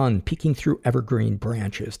 the sun peeking through evergreen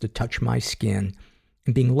branches to touch my skin,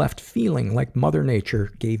 and being left feeling like Mother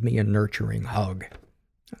Nature gave me a nurturing hug.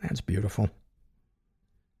 That's beautiful.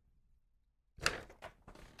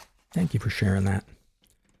 Thank you for sharing that.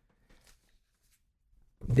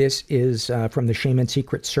 This is from the Shame and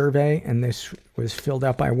Secret survey, and this was filled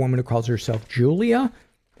out by a woman who calls herself Julia.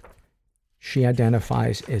 She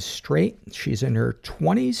identifies as straight. She's in her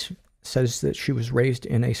 20s, says that she was raised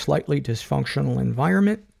in a slightly dysfunctional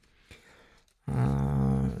environment.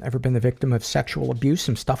 Ever been the victim of sexual abuse?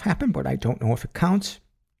 Some stuff happened, but I don't know if it counts.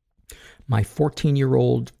 My 14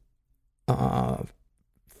 years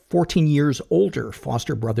older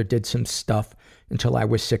foster brother did some stuff until I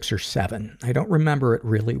was 6 or 7. I don't remember it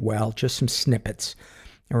really well, just some snippets.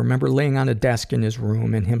 I remember laying on a desk in his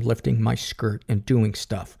room and him lifting my skirt and doing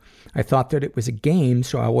stuff. I thought that it was a game,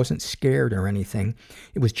 so I wasn't scared or anything.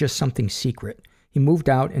 It was just something secret. He moved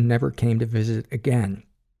out and never came to visit again.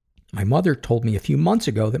 My mother told me a few months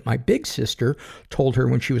ago that my big sister told her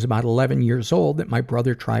when she was about 11 years old that my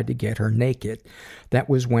brother tried to get her naked. That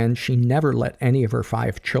was when she never let any of her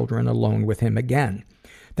 5 children alone with him again.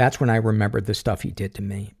 That's when I remembered the stuff he did to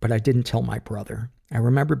me, but I didn't tell my brother. I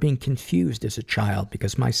remember being confused as a child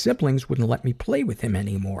because my siblings wouldn't let me play with him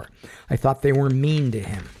anymore. I thought they were mean to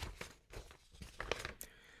him.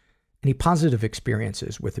 Any positive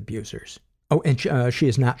experiences with abusers? Oh, and she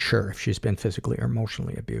is not sure if she's been physically or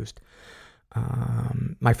emotionally abused.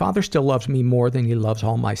 My father still loves me more than he loves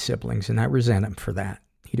all my siblings, and I resent him for that.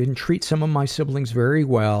 He didn't treat some of my siblings very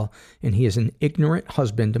well, and he is an ignorant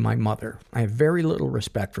husband to my mother. I have very little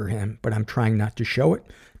respect for him, but I'm trying not to show it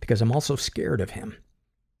because I'm also scared of him.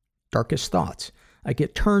 Darkest thoughts. I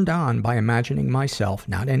get turned on by imagining myself,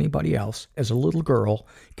 not anybody else, as a little girl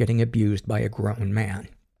getting abused by a grown man.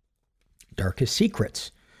 Darkest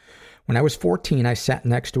secrets. When I was 14, I sat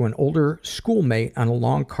next to an older schoolmate on a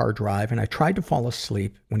long car drive, and I tried to fall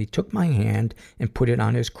asleep when he took my hand and put it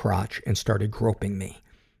on his crotch and started groping me.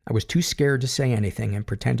 I was too scared to say anything and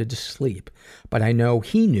pretended to sleep, but I know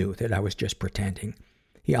he knew that I was just pretending.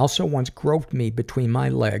 He also once groped me between my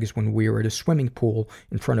legs when we were at a swimming pool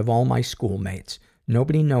in front of all my schoolmates.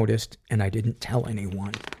 Nobody noticed, and I didn't tell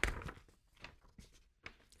anyone.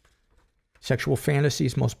 Sexual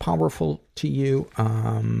fantasies most powerful to you.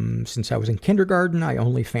 Since I was in kindergarten, I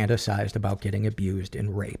only fantasized about getting abused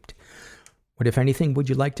and raped. What, if anything, would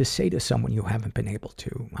you like to say to someone you haven't been able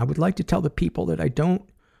to? I would like to tell the people that I don't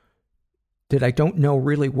know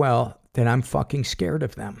really well that I'm fucking scared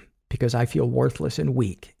of them, because I feel worthless and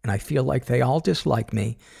weak, and I feel like they all dislike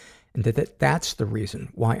me, and that's the reason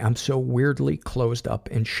why I'm so weirdly closed up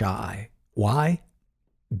and shy. Why?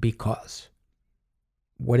 Because.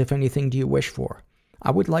 What, if anything, do you wish for?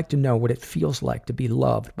 I would like to know what it feels like to be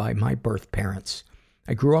loved by my birth parents.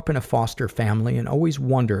 I grew up in a foster family and always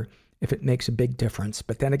wonder if it makes a big difference.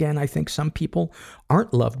 But then again, I think some people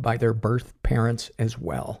aren't loved by their birth parents as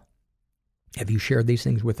well. Have you shared these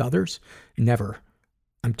things with others? Never.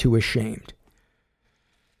 I'm too ashamed.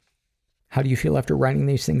 How do you feel after writing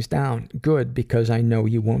these things down? Good, because I know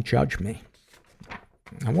you won't judge me.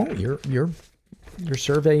 I won't. Your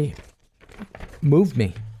survey moved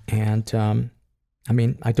me. And,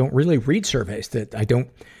 I don't really read surveys that I don't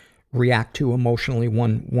react to emotionally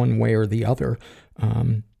one way or the other.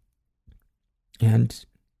 And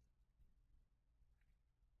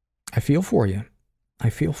I feel for you.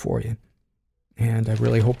 And I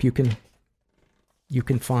really hope you can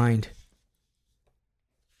find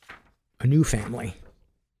a new family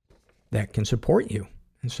that can support you,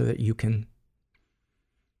 and so that you can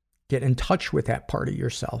get in touch with that part of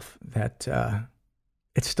yourself that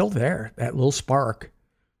it's still there, that little spark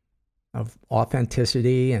of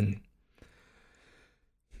authenticity and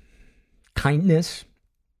kindness.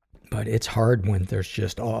 But it's hard when there's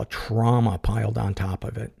just all trauma piled on top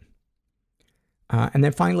of it. And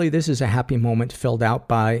then finally, this is a happy moment filled out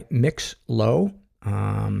by Mix Low,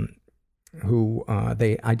 who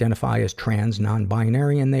they identify as trans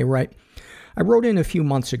non-binary, and they write, I wrote in a few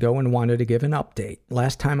months ago and wanted to give an update.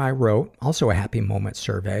 Last time I wrote, also a happy moment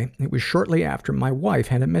survey, it was shortly after my wife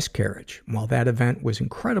had a miscarriage. While that event was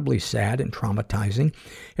incredibly sad and traumatizing,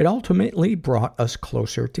 it ultimately brought us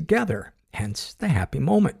closer together, hence the happy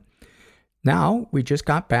moment. Now, we just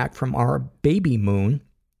got back from our baby moon,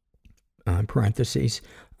 parentheses,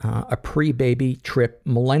 a pre-baby trip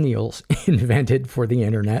millennials invented for the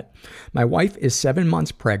internet. My wife is 7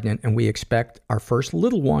 months pregnant, and we expect our first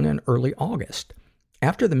little one in early August.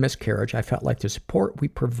 After the miscarriage, I felt like the support we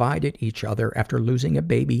provided each other after losing a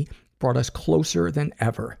baby brought us closer than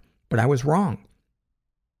ever. But I was wrong.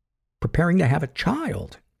 Preparing to have a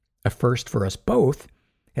child, a first for us both,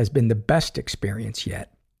 has been the best experience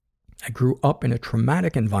yet. I grew up in a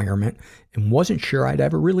traumatic environment and wasn't sure I'd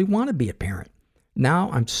ever really want to be a parent. Now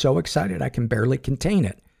I'm so excited I can barely contain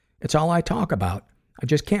it. It's all I talk about. I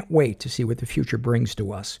just can't wait to see what the future brings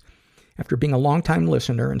to us. After being a longtime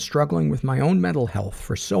listener and struggling with my own mental health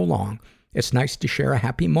for so long, it's nice to share a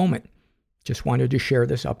happy moment. Just wanted to share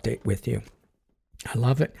this update with you. I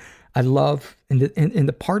love it. I love, and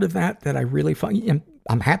the part of that I really find,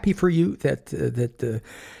 I'm happy for you that the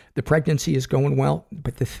pregnancy is going well,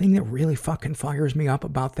 but the thing that really fucking fires me up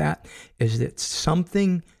about that is that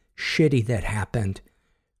something shitty that happened,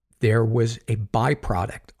 there was a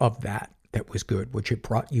byproduct of that was good, which it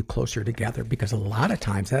brought you closer together, because a lot of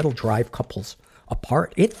times that'll drive couples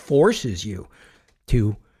apart. It forces you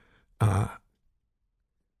to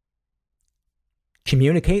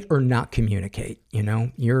communicate or not communicate.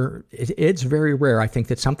 It's very rare, I think,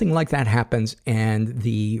 that something like that happens and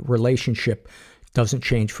the relationship doesn't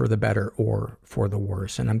change for the better or for the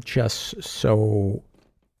worse. And I'm just so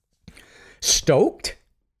stoked.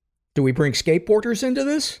 Do we bring skateboarders into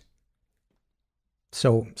this?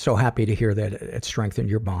 So happy to hear that it strengthened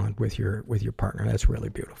your bond with your partner. That's really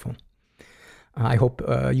beautiful. I hope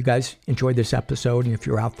you guys enjoyed this episode. And if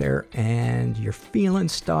you're out there and you're feeling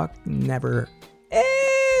stuck, never,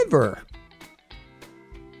 ever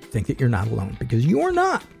think that you're not alone, because you're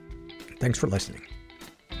not. Thanks for listening.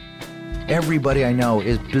 Everybody I know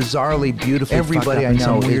is bizarrely beautifully Everybody fucked up I in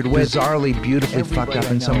some know weird is way. bizarrely beautifully Everybody fucked up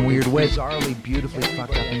I in know some is weird way. Bizarrely beautifully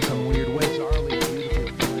fucked up in some weird way. Bizarrely beautifully